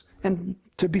sanctifies us. And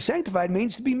to be sanctified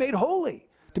means to be made holy,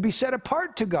 to be set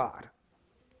apart to God.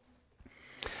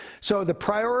 So the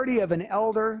priority of an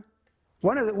elder,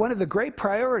 one of the great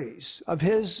priorities of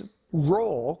his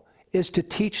role is to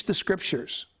teach the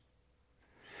scriptures.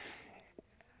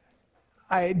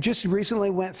 I just recently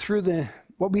went through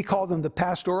what we call them the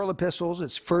pastoral epistles.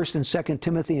 It's 1st and 2nd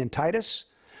Timothy and Titus.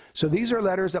 So these are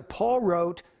letters that Paul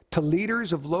wrote to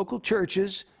leaders of local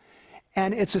churches,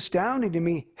 and it's astounding to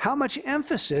me how much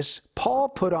emphasis Paul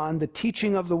put on the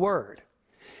teaching of the word.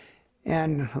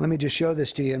 And let me just show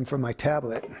this to you from my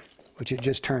tablet, which it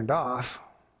just turned off.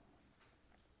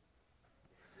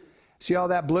 See all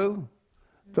that blue?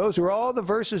 Those are all the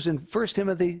verses in 1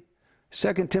 Timothy,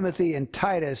 2 Timothy, and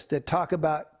Titus that talk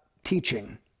about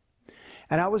teaching.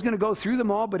 And I was going to go through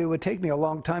them all, but it would take me a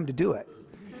long time to do it.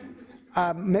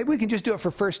 Maybe we can just do it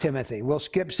for 1 Timothy. We'll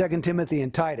skip 2 Timothy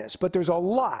and Titus. But there's a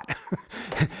lot.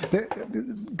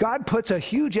 God puts a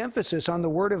huge emphasis on the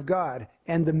Word of God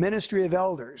and the ministry of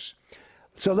elders.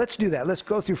 So let's do that. Let's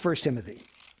go through 1 Timothy.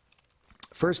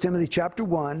 1 Timothy chapter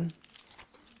 1.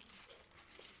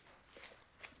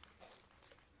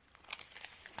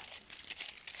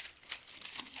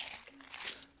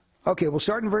 Okay, we'll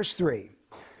start in verse 3.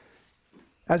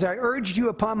 As I urged you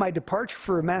upon my departure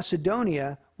for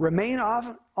Macedonia, remain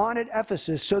on at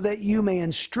Ephesus so that you may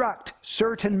instruct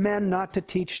certain men not to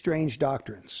teach strange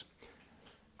doctrines.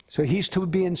 So he's to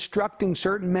be instructing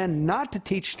certain men not to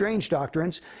teach strange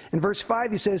doctrines. In verse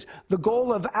 5 he says, the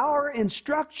goal of our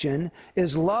instruction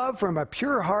is love from a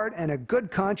pure heart and a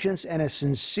good conscience and a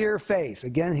sincere faith.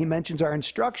 Again, he mentions our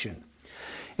instruction.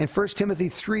 In 1 Timothy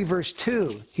 3 verse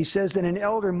 2, he says that an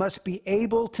elder must be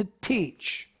able to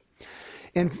teach.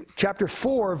 In chapter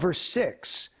 4 verse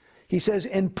 6, he says,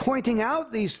 in pointing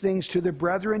out these things to the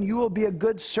brethren, you will be a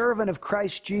good servant of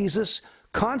Christ Jesus,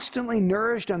 constantly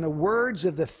nourished on the words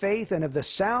of the faith and of the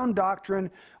sound doctrine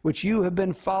which you have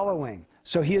been following.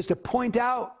 So he is to point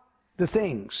out the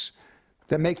things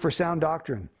that make for sound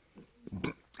doctrine.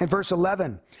 In verse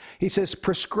 11, he says,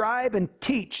 prescribe and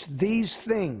teach these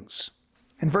things.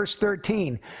 In verse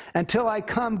 13, until I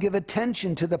come, give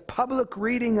attention to the public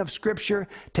reading of Scripture,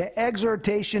 to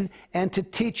exhortation, and to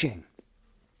teaching.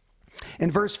 In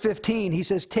verse 15, he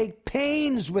says, take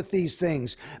pains with these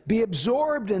things, be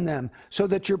absorbed in them, so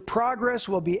that your progress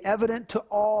will be evident to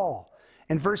all.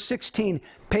 In verse 16,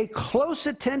 pay close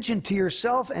attention to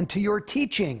yourself and to your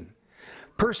teaching.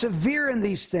 Persevere in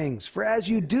these things, for as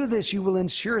you do this, you will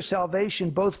ensure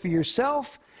salvation both for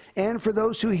yourself and for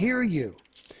those who hear you.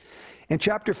 In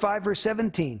chapter 5, verse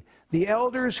 17, the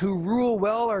elders who rule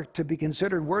well are to be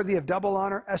considered worthy of double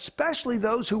honor, especially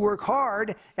those who work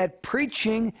hard at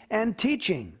preaching and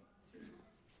teaching.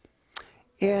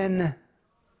 In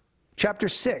chapter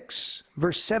 6,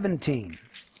 verse 17,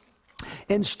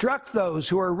 instruct those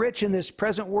who are rich in this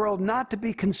present world not to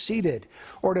be conceited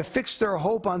or to fix their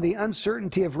hope on the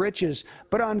uncertainty of riches,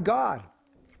 but on God,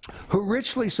 who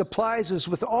richly supplies us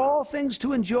with all things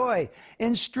to enjoy.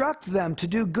 Instruct them to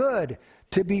do good,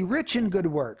 to be rich in good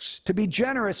works, to be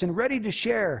generous and ready to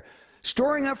share,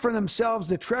 storing up for themselves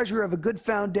the treasure of a good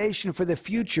foundation for the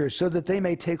future, so that they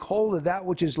may take hold of that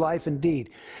which is life indeed.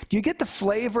 Do you get the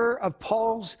flavor of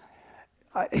Paul's,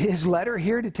 his letter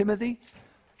here to Timothy?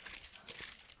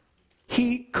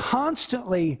 He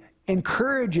constantly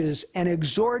encourages and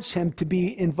exhorts him to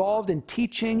be involved in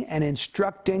teaching and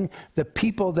instructing the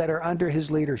people that are under his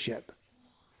leadership.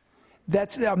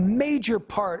 That's a major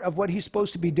part of what he's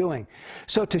supposed to be doing.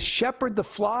 So to shepherd the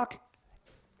flock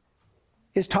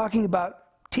is talking about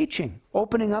teaching,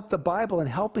 opening up the Bible and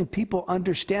helping people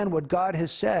understand what God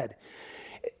has said.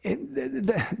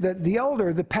 The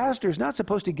elder, the pastor, is not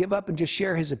supposed to give up and just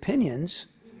share his opinions.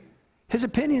 His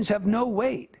opinions have no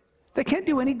weight. They can't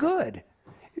do any good.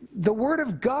 The Word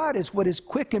of God is what is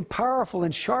quick and powerful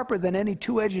and sharper than any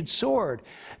two-edged sword.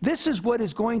 This is what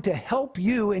is going to help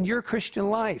you in your Christian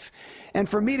life. And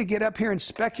for me to get up here and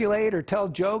speculate or tell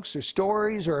jokes or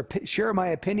stories or share my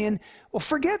opinion, well,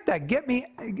 forget that. Get me.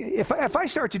 If I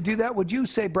start to do that, would you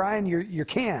say, Brian, you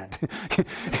can't?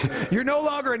 You're no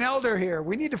longer an elder here.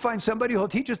 We need to find somebody who will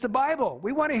teach us the Bible.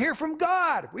 We want to hear from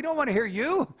God. We don't want to hear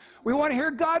you. We want to hear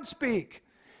God speak.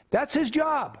 That's his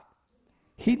job.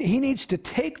 He needs to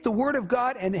take the Word of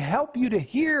God and help you to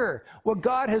hear what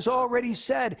God has already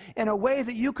said in a way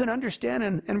that you can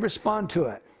understand and respond to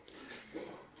it.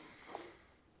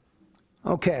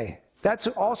 Okay, that's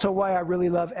also why I really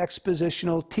love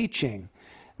expositional teaching.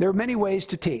 There are many ways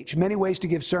to teach, many ways to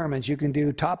give sermons. You can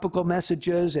do topical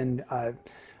messages and, I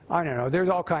don't know, there's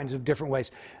all kinds of different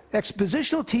ways.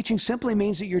 Expositional teaching simply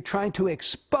means that you're trying to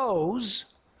expose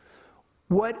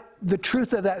what the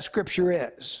truth of that scripture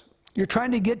is. You're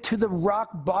trying to get to the rock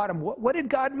bottom. What did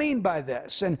God mean by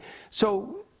this? And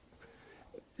so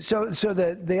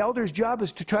the elder's job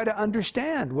is to try to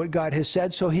understand what God has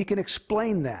said so he can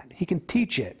explain that. He can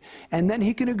teach it. And then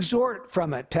he can exhort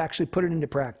from it to actually put it into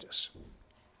practice.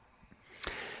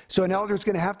 So an elder is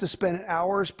going to have to spend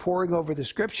hours poring over the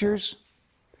scriptures,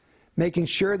 making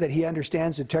sure that he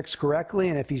understands the text correctly.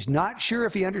 And if he's not sure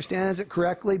if he understands it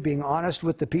correctly, being honest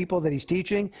with the people that he's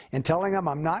teaching and telling them,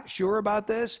 I'm not sure about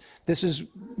this. This is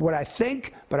what I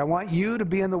think, but I want you to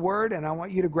be in the Word, and I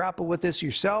want you to grapple with this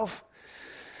yourself.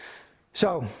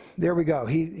 So there we go.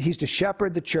 He's to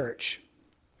shepherd the church.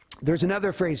 There's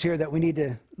another phrase here that we need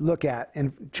to look at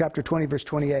in chapter 20, verse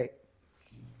 28.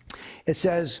 It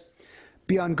says,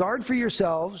 be on guard for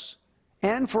yourselves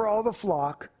and for all the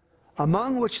flock,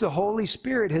 among which the Holy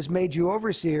Spirit has made you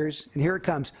overseers, and here it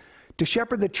comes, to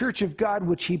shepherd the church of God,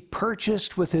 which he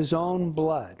purchased with his own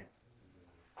blood.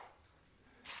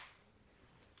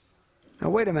 Now,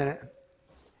 wait a minute.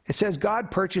 It says God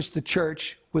purchased the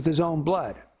church with his own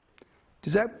blood.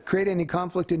 Does that create any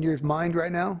conflict in your mind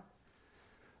right now?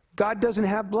 God doesn't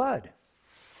have blood.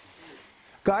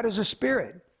 God is a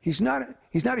spirit. He's not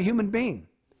a human being.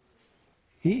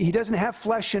 He doesn't have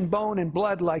flesh and bone and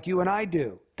blood like you and I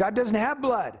do. God doesn't have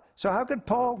blood. So how could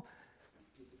Paul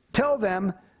tell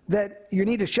them that you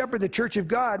need to shepherd the church of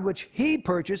God, which he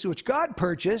purchased, which God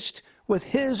purchased with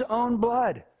his own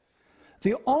blood?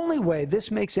 The only way this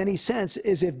makes any sense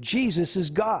is if Jesus is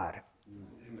God.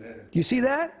 Amen. You see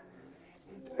that?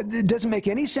 It doesn't make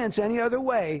any sense any other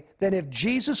way than if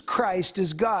Jesus Christ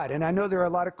is God. And I know there are a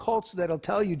lot of cults that'll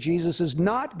tell you Jesus is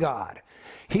not God.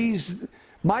 He's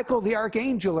Michael the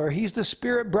archangel, or he's the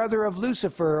spirit brother of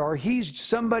Lucifer, or he's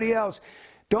somebody else.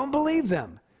 Don't believe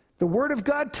them. The Word of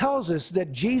God tells us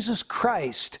that Jesus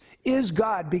Christ is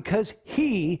God because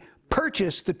he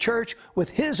purchased the church with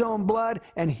his own blood,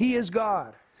 and he is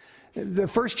God. The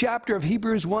first chapter of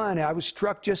Hebrews 1, I was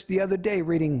struck just the other day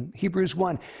reading Hebrews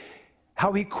 1,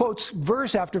 how he quotes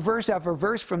verse after verse after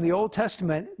verse from the Old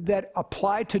Testament that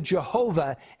apply to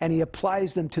Jehovah, and he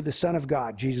applies them to the Son of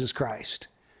God, Jesus Christ.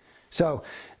 So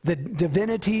the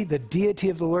divinity, the deity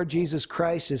of the Lord Jesus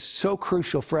Christ is so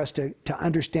crucial for us to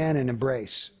understand and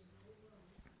embrace.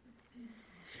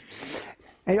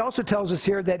 And he also tells us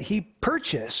here that he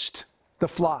purchased the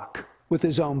flock with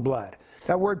his own blood.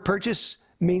 That word purchase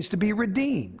means to be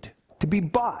redeemed, to be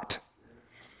bought.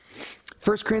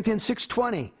 1 Corinthians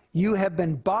 6:20, you have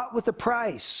been bought with a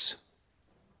price.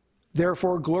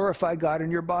 Therefore glorify God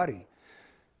in your body.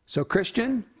 So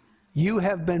Christian, you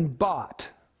have been bought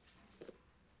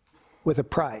with a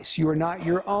price. You are not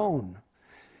your own.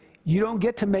 You don't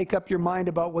get to make up your mind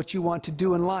about what you want to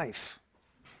do in life.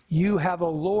 You have a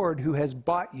Lord who has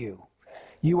bought you.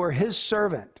 You are his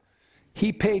servant.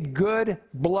 He paid good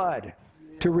blood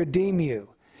to redeem you.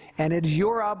 And it is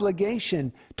your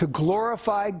obligation to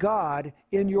glorify God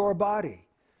in your body.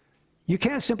 You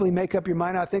can't simply make up your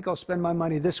mind, I think I'll spend my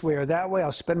money this way or that way.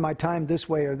 I'll spend my time this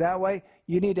way or that way.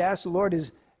 You need to ask the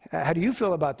Lord, how do you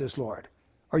feel about this, Lord?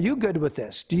 Are you good with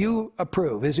this? Do you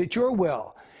approve? Is it your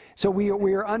will? So we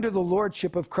are under the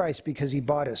lordship of Christ because he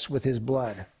bought us with his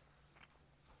blood.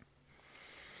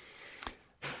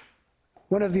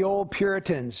 One of the old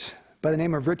Puritans by the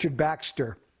name of Richard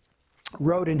Baxter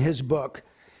wrote in his book,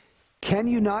 can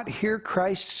you not hear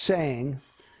Christ saying,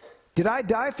 did I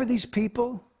die for these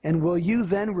people, and will you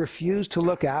then refuse to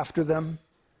look after them?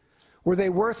 Were they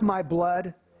worth my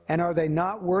blood, and are they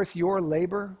not worth your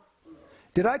labor?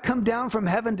 Did I come down from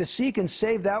heaven to seek and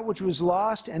save that which was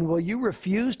lost, and will you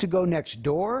refuse to go next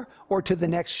door or to the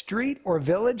next street or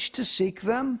village to seek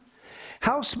them?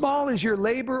 How small is your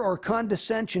labor or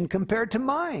condescension compared to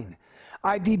mine?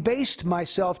 I debased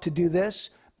myself to do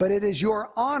this, but it is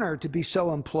your honor to be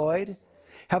so employed.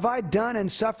 Have I done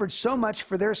and suffered so much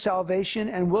for their salvation,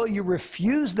 and will you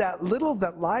refuse that little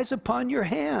that lies upon your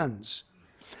hands?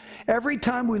 Every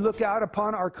time we look out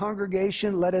upon our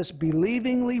congregation, let us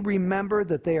believingly remember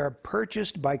that they are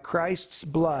purchased by Christ's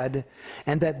blood,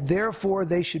 and that therefore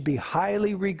they should be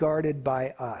highly regarded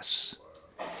by us.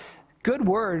 Good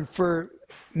word for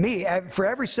me, for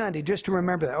every Sunday, just to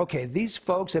remember that, okay, these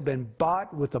folks have been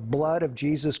bought with the blood of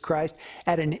Jesus Christ.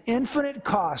 At an infinite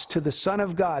cost to the Son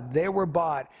of God, they were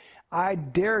bought. I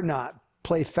dare not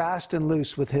play fast and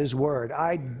loose with his word.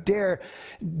 I dare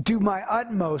do my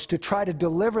utmost to try to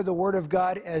deliver the word of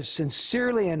God as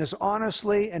sincerely and as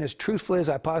honestly and as truthfully as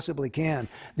I possibly can.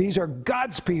 These are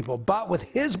God's people, bought with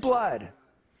his blood.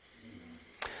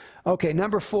 Okay,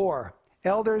 number 4,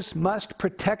 elders must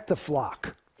protect the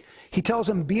flock. He tells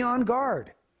them, be on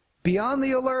guard, be on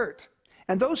the alert.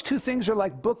 And those two things are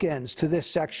like bookends to this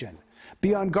section.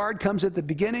 Be on guard comes at the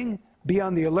beginning. Be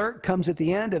on the alert comes at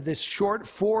the end of this short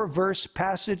 4-verse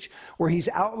passage where he's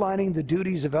outlining the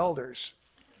duties of elders.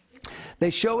 They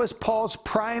show us Paul's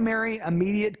primary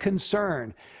immediate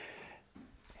concern.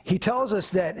 He tells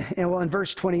us that, in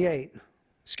verse 29,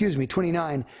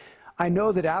 I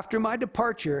know that after my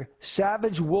departure,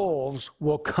 savage wolves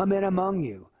will come in among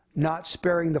you, not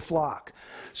sparing the flock.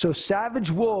 So savage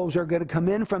wolves are going to come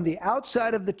in from the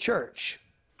outside of the church.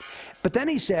 But then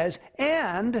he says,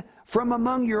 and from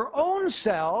among your own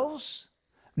selves,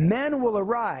 men will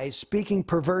arise, speaking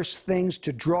perverse things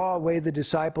to draw away the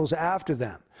disciples after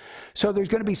them. So there's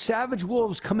going to be savage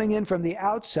wolves coming in from the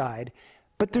outside,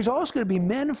 but there's also going to be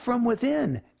men from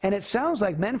within. And it sounds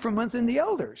like men from within the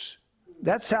elders.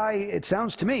 That's how it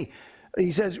sounds to me.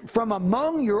 He says, from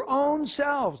among your own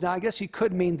selves. Now, I guess he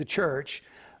could mean the church,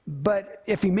 but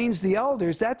if he means the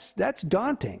elders, that's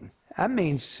daunting. That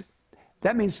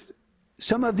means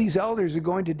some of these elders are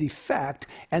going to defect,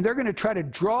 and they're going to try to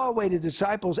draw away the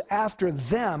disciples after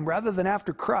them rather than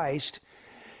after Christ.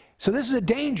 So this is a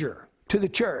danger to the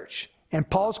church, and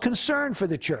Paul's concerned for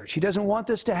the church. He doesn't want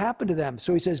this to happen to them.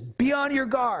 So he says, be on your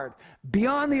guard, be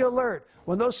on the alert.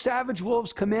 When those savage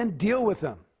wolves come in, deal with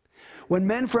them. When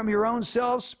men from your own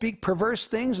selves speak perverse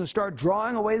things and start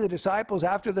drawing away the disciples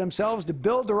after themselves to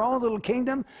build their own little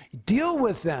kingdom, deal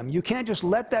with them. You can't just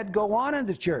let that go on in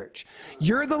the church.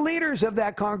 You're the leaders of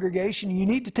that congregation. You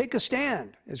need to take a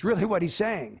stand, is really what he's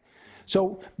saying.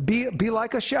 So be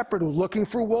like a shepherd looking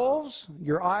for wolves.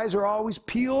 Your eyes are always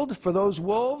peeled for those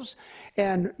wolves,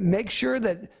 and make sure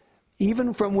that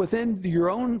even from within your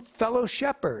own fellow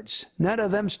shepherds, none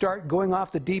of them start going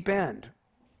off the deep end.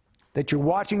 That you're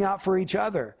watching out for each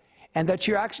other, and that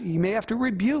you may have to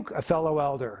rebuke a fellow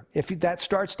elder if that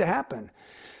starts to happen.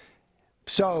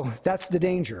 So that's the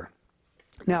danger.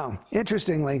 Now,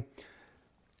 interestingly,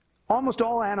 almost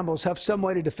all animals have some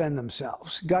way to defend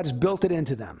themselves. God has built it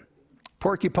into them.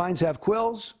 Porcupines have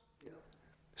quills.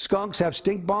 Skunks have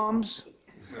stink bombs.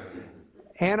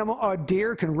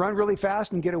 Deer can run really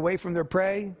fast and get away from their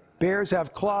prey. Bears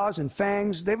have claws and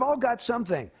fangs. They've all got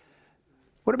something.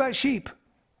 What about sheep?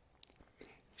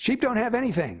 Sheep don't have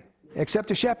anything except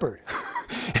a shepherd.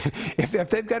 If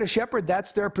they've got a shepherd,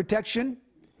 that's their protection.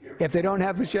 If they don't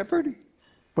have a shepherd,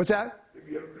 what's that? Have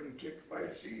you ever been kicked by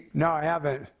a sheep? No, I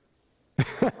haven't.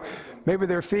 Maybe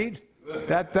their feet.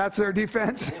 That's their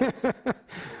defense.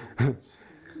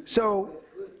 So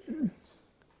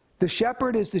the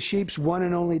shepherd is the sheep's one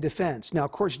and only defense. Now,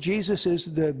 of course, Jesus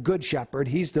is the good shepherd.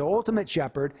 He's the ultimate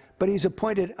shepherd, but he's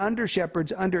appointed under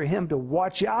shepherds under him to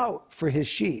watch out for his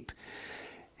sheep.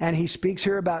 And he speaks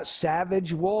here about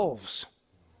savage wolves.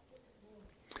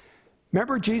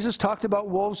 Remember Jesus talked about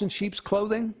wolves in sheep's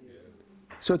clothing?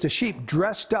 So it's a sheep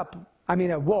dressed up,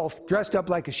 a wolf dressed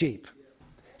up like a sheep.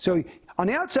 So on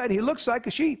the outside, he looks like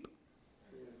a sheep.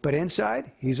 But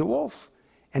inside, he's a wolf.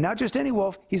 And not just any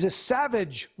wolf, he's a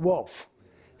savage wolf.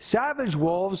 Savage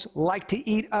wolves like to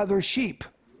eat other sheep.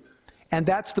 And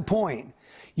that's the point.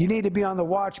 You need to be on the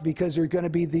watch because there are going to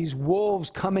be these wolves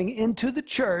coming into the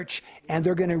church, and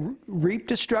they're going to reap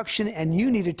destruction, and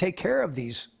you need to take care of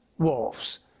these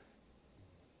wolves.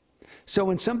 So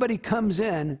when somebody comes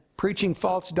in preaching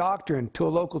false doctrine to a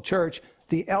local church,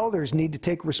 the elders need to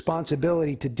take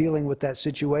responsibility to dealing with that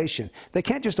situation. They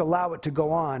can't just allow it to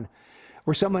go on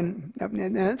where someone,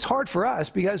 and it's hard for us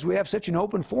because we have such an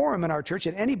open forum in our church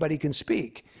that anybody can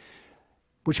speak,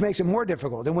 which makes it more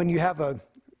difficult. And when you have a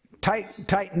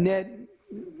tight-knit,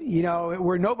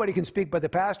 where nobody can speak but the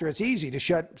pastor, it's easy to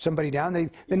shut somebody down. They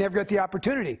never get the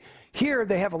opportunity. Here,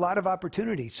 they have a lot of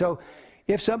opportunity. So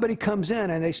if somebody comes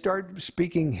in and they start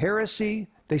speaking heresy,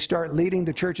 they start leading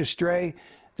the church astray,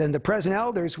 then the present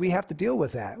elders, we have to deal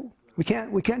with that. We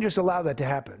can't just allow that to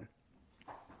happen.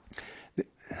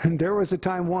 There was a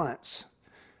time once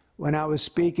when I was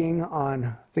speaking on,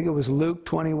 I think it was Luke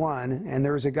 21, and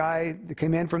there was a guy that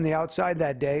came in from the outside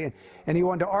that day, and he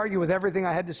wanted to argue with everything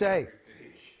I had to say.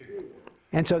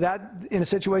 And so that, in a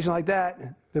situation like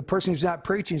that, the person who's not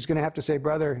preaching is going to have to say,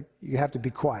 brother, you have to be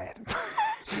quiet.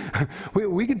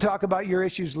 we can talk about your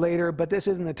issues later, but this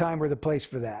isn't the time or the place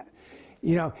for that.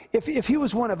 If he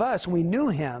was one of us and we knew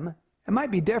him, it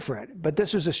might be different, but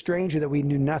this was a stranger that we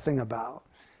knew nothing about.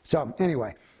 So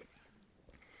anyway.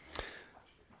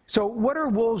 So what are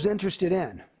wolves interested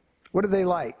in? What do they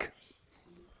like?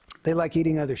 They like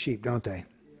eating other sheep, don't they?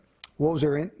 Wolves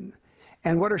are in.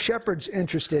 And what are shepherds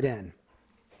interested in?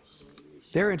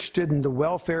 They're interested in the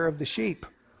welfare of the sheep.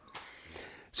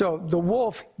 So the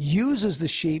wolf uses the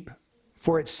sheep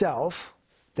for itself.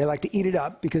 They like to eat it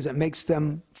up because it makes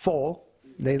them full.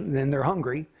 Then they're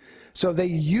hungry. So they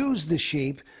use the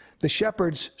sheep. The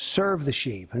shepherds serve the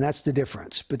sheep, and that's the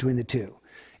difference between the two.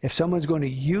 If someone's going to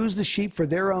use the sheep for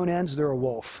their own ends, they're a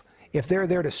wolf. If they're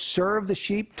there to serve the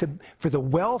sheep for the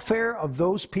welfare of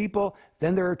those people,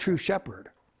 then they're a true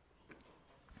shepherd.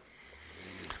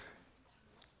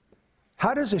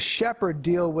 How does a shepherd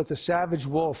deal with a savage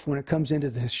wolf when it comes into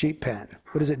the sheep pen?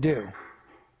 What does it do?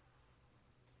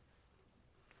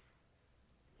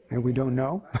 And we don't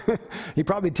know. He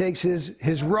probably takes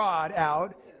his rod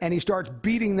out and he starts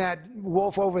beating that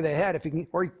wolf over the head,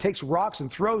 or he takes rocks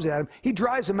and throws it at him. He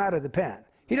drives him out of the pen.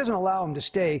 He doesn't allow him to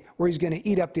stay where he's going to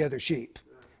eat up the other sheep.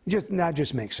 That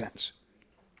just makes sense.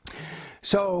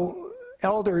 So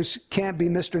elders can't be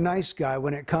Mr. Nice Guy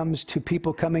when it comes to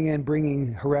people coming in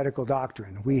bringing heretical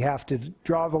doctrine. We have to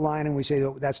draw the line and we say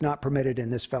that's not permitted in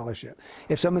this fellowship.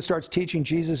 If someone starts teaching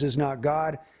Jesus is not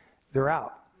God, they're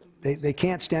out. They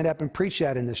can't stand up and preach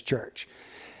that in this church.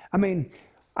 I mean,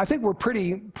 I think we're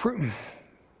pretty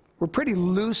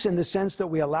loose in the sense that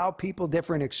we allow people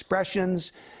different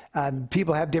expressions.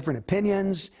 People have different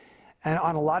opinions and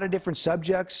on a lot of different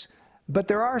subjects. But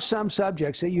there are some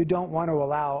subjects that you don't want to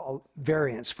allow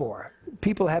variance for.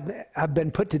 People have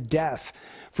been put to death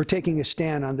for taking a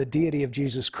stand on the deity of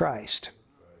Jesus Christ.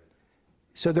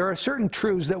 So there are certain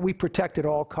truths that we protect at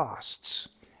all costs.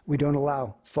 We don't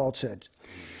allow falsehood.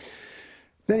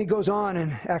 Then he goes on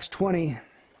in Acts 20,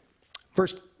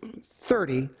 verse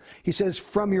 30, he says,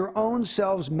 "From your own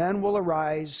selves men will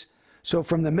arise." So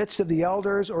from the midst of the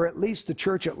elders, or at least the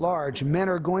church at large, men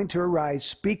are going to arise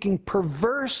speaking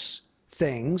perverse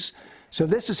things. So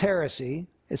this is heresy.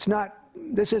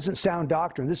 This isn't sound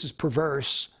doctrine. This is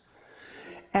perverse.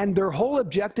 And their whole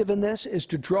objective in this is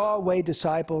to draw away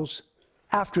disciples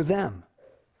after them.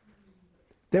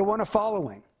 They want a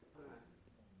following.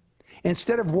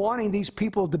 Instead of wanting these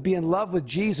people to be in love with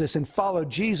Jesus and follow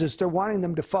Jesus, they're wanting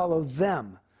them to follow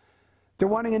them. They're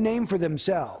wanting a name for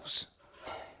themselves.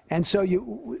 And so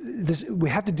we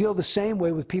have to deal the same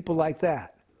way with people like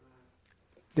that.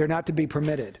 They're not to be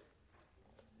permitted.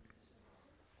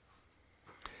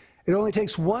 It only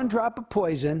takes one drop of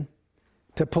poison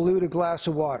to pollute a glass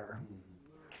of water,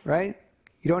 right?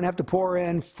 You don't have to pour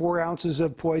in 4 ounces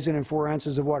of poison and 4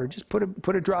 ounces of water. Just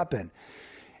put a drop in.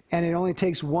 And it only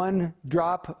takes one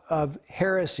drop of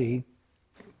heresy.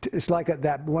 It's like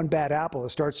that one bad apple. It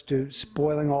starts to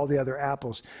spoiling all the other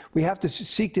apples. We have to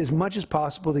seek as much as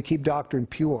possible to keep doctrine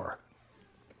pure.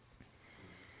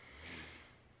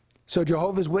 So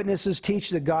Jehovah's Witnesses teach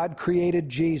that God created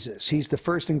Jesus. He's the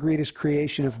first and greatest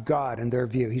creation of God in their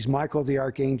view. He's Michael the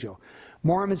archangel.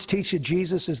 Mormons teach that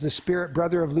Jesus is the spirit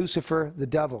brother of Lucifer, the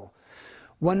devil.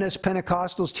 Oneness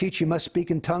Pentecostals teach you must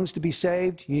speak in tongues to be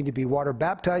saved. You need to be water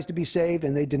baptized to be saved,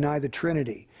 and they deny the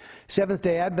Trinity.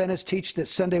 Seventh-day Adventists teach that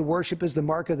Sunday worship is the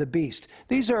mark of the beast.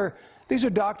 These are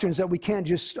doctrines that we can't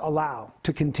just allow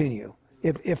to continue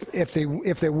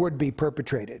if they would be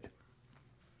perpetrated.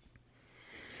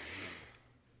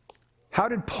 How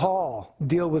did Paul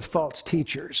deal with false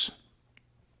teachers?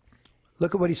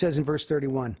 Look at what he says in verse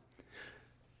 31.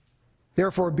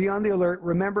 "Therefore, be on the alert,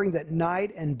 remembering that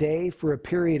night and day for a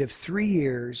period of 3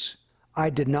 years, I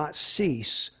did not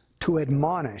cease to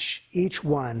admonish each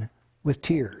one with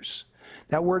tears."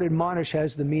 That word admonish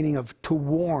has the meaning of to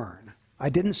warn. I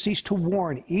didn't cease to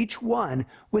warn each one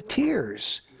with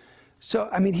tears. So,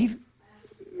 I mean,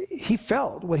 he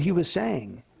felt what he was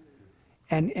saying.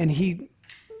 And he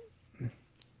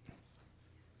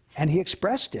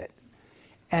expressed it.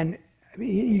 And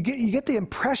you get the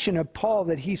impression of Paul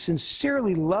that he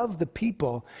sincerely loved the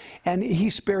people, and he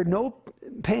spared no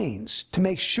pains to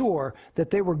make sure that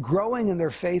they were growing in their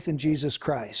faith in Jesus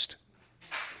Christ.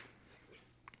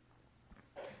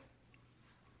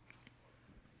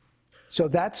 So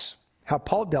that's how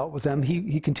Paul dealt with them.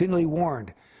 He continually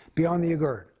warned, be on the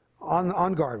guard,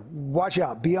 on guard, watch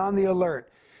out, be on the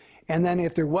alert. And then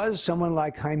if there was someone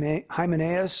like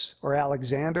Hymenaeus or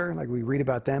Alexander, like we read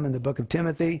about them in the book of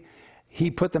Timothy, he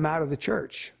put them out of the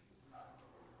church.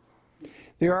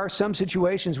 There are some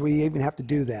situations where you even have to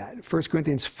do that. 1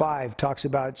 Corinthians 5 talks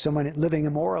about someone living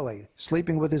immorally,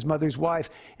 sleeping with his mother's wife.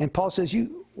 And Paul says,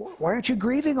 why aren't you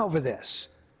grieving over this?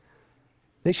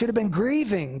 They should have been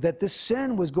grieving that this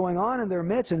sin was going on in their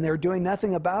midst and they're doing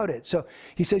nothing about it. So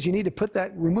he says you need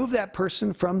to remove that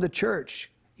person from the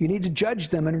church. You need to judge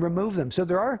them and remove them. So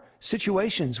there are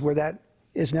situations where that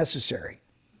is necessary.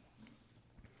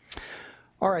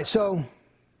 All right, so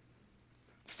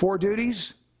 4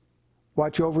 duties: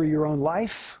 watch over your own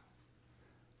life,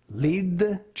 lead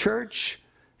the church,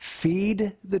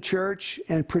 feed the church,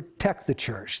 and protect the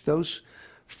church. Those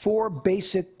 4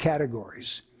 basic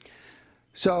categories.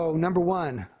 So, number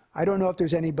 1, I don't know if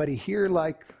there's anybody here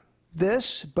like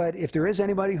this, but if there is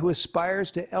anybody who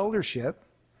aspires to eldership,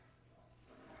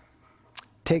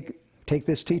 take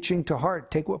this teaching to heart.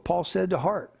 Take what Paul said to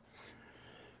heart.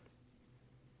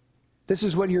 This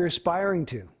is what you're aspiring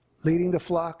to: leading the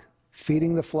flock,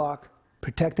 feeding the flock,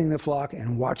 protecting the flock,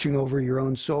 and watching over your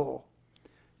own soul,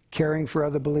 caring for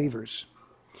other believers.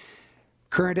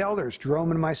 Current elders,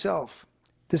 Jerome and myself,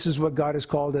 this is what God has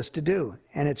called us to do.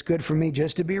 And it's good for me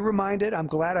just to be reminded. I'm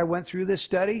glad I went through this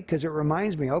study because it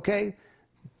reminds me, okay,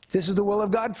 this is the will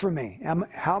of God for me.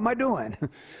 How am I doing?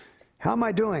 How am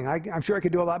I doing? I'm sure I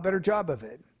could do a lot better job of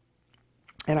it.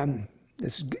 And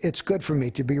it's good for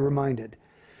me to be reminded.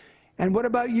 And what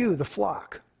about you, the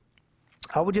flock?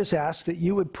 I would just ask that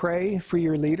you would pray for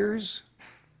your leaders.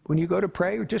 When you go to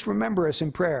pray, just remember us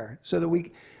in prayer so that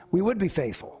we would be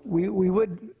faithful. We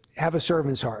would have a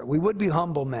servant's heart. We would be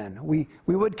humble men. We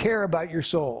would care about your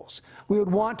souls. We would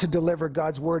want to deliver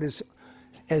God's word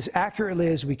as accurately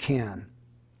as we can.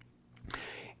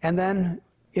 And then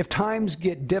if times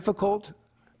get difficult,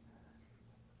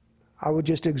 I would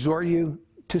just exhort you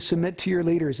to submit to your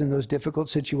leaders in those difficult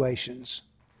situations.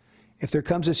 If there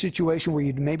comes a situation where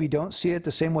you maybe don't see it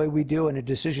the same way we do and a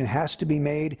decision has to be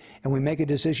made and we make a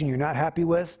decision you're not happy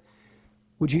with,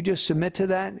 would you just submit to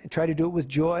that and try to do it with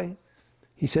joy?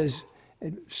 He says,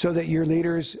 so that your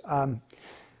leaders,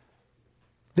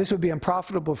 this would be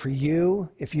unprofitable for you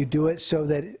if you do it so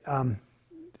that,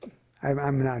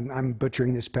 I'm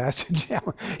butchering this passage,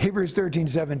 Hebrews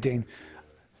 13:17.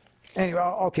 Anyway,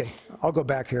 okay, I'll go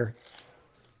back here.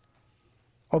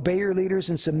 Obey your leaders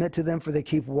and submit to them, for they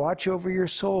keep watch over your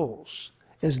souls,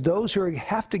 as those who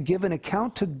have to give an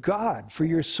account to God for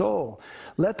your soul.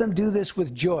 Let them do this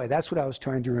with joy. That's what I was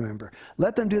trying to remember.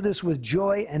 Let them do this with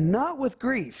joy and not with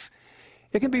grief.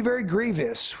 It can be very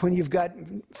grievous when you've got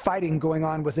fighting going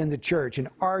on within the church and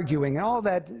arguing and all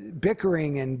that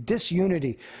bickering and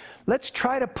disunity. Let's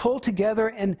try to pull together,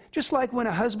 and just like when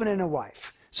a husband and a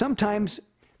wife, sometimes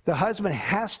the husband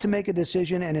has to make a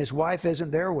decision and his wife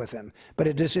isn't there with him. But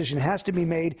a decision has to be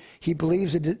made. He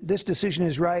believes that this decision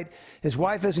is right. His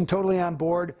wife isn't totally on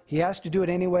board. He has to do it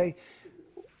anyway.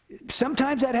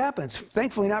 Sometimes that happens.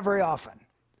 Thankfully, not very often.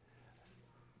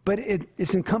 But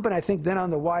it's incumbent, I think, then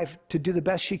on the wife to do the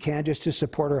best she can just to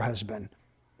support her husband.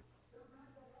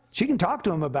 She can talk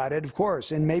to him about it, of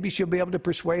course, and maybe she'll be able to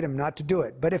persuade him not to do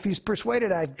it. But if he's persuaded,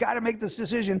 I've got to make this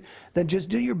decision, then just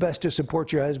do your best to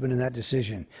support your husband in that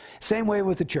decision. Same way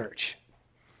with the church.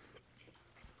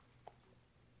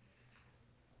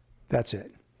 That's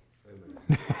it.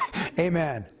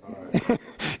 Amen. Amen.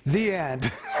 The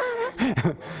end.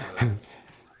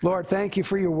 Lord, thank you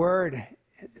for your word.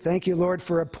 Thank you, Lord,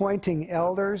 for appointing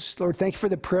elders. Lord, thank you for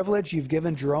the privilege you've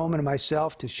given Jerome and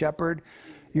myself to shepherd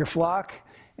your flock.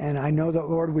 And I know that,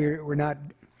 Lord, we're not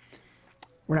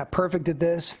perfect at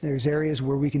this. There's areas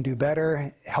where we can do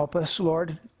better. Help us,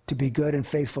 Lord, to be good and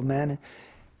faithful men.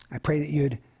 I pray that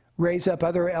you'd raise up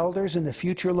other elders in the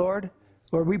future, Lord.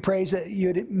 Lord, we pray that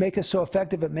you'd make us so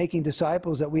effective at making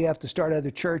disciples that we have to start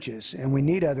other churches, and we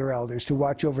need other elders to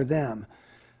watch over them.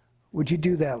 Would you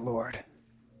do that, Lord?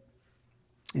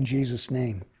 In Jesus'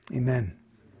 name, amen.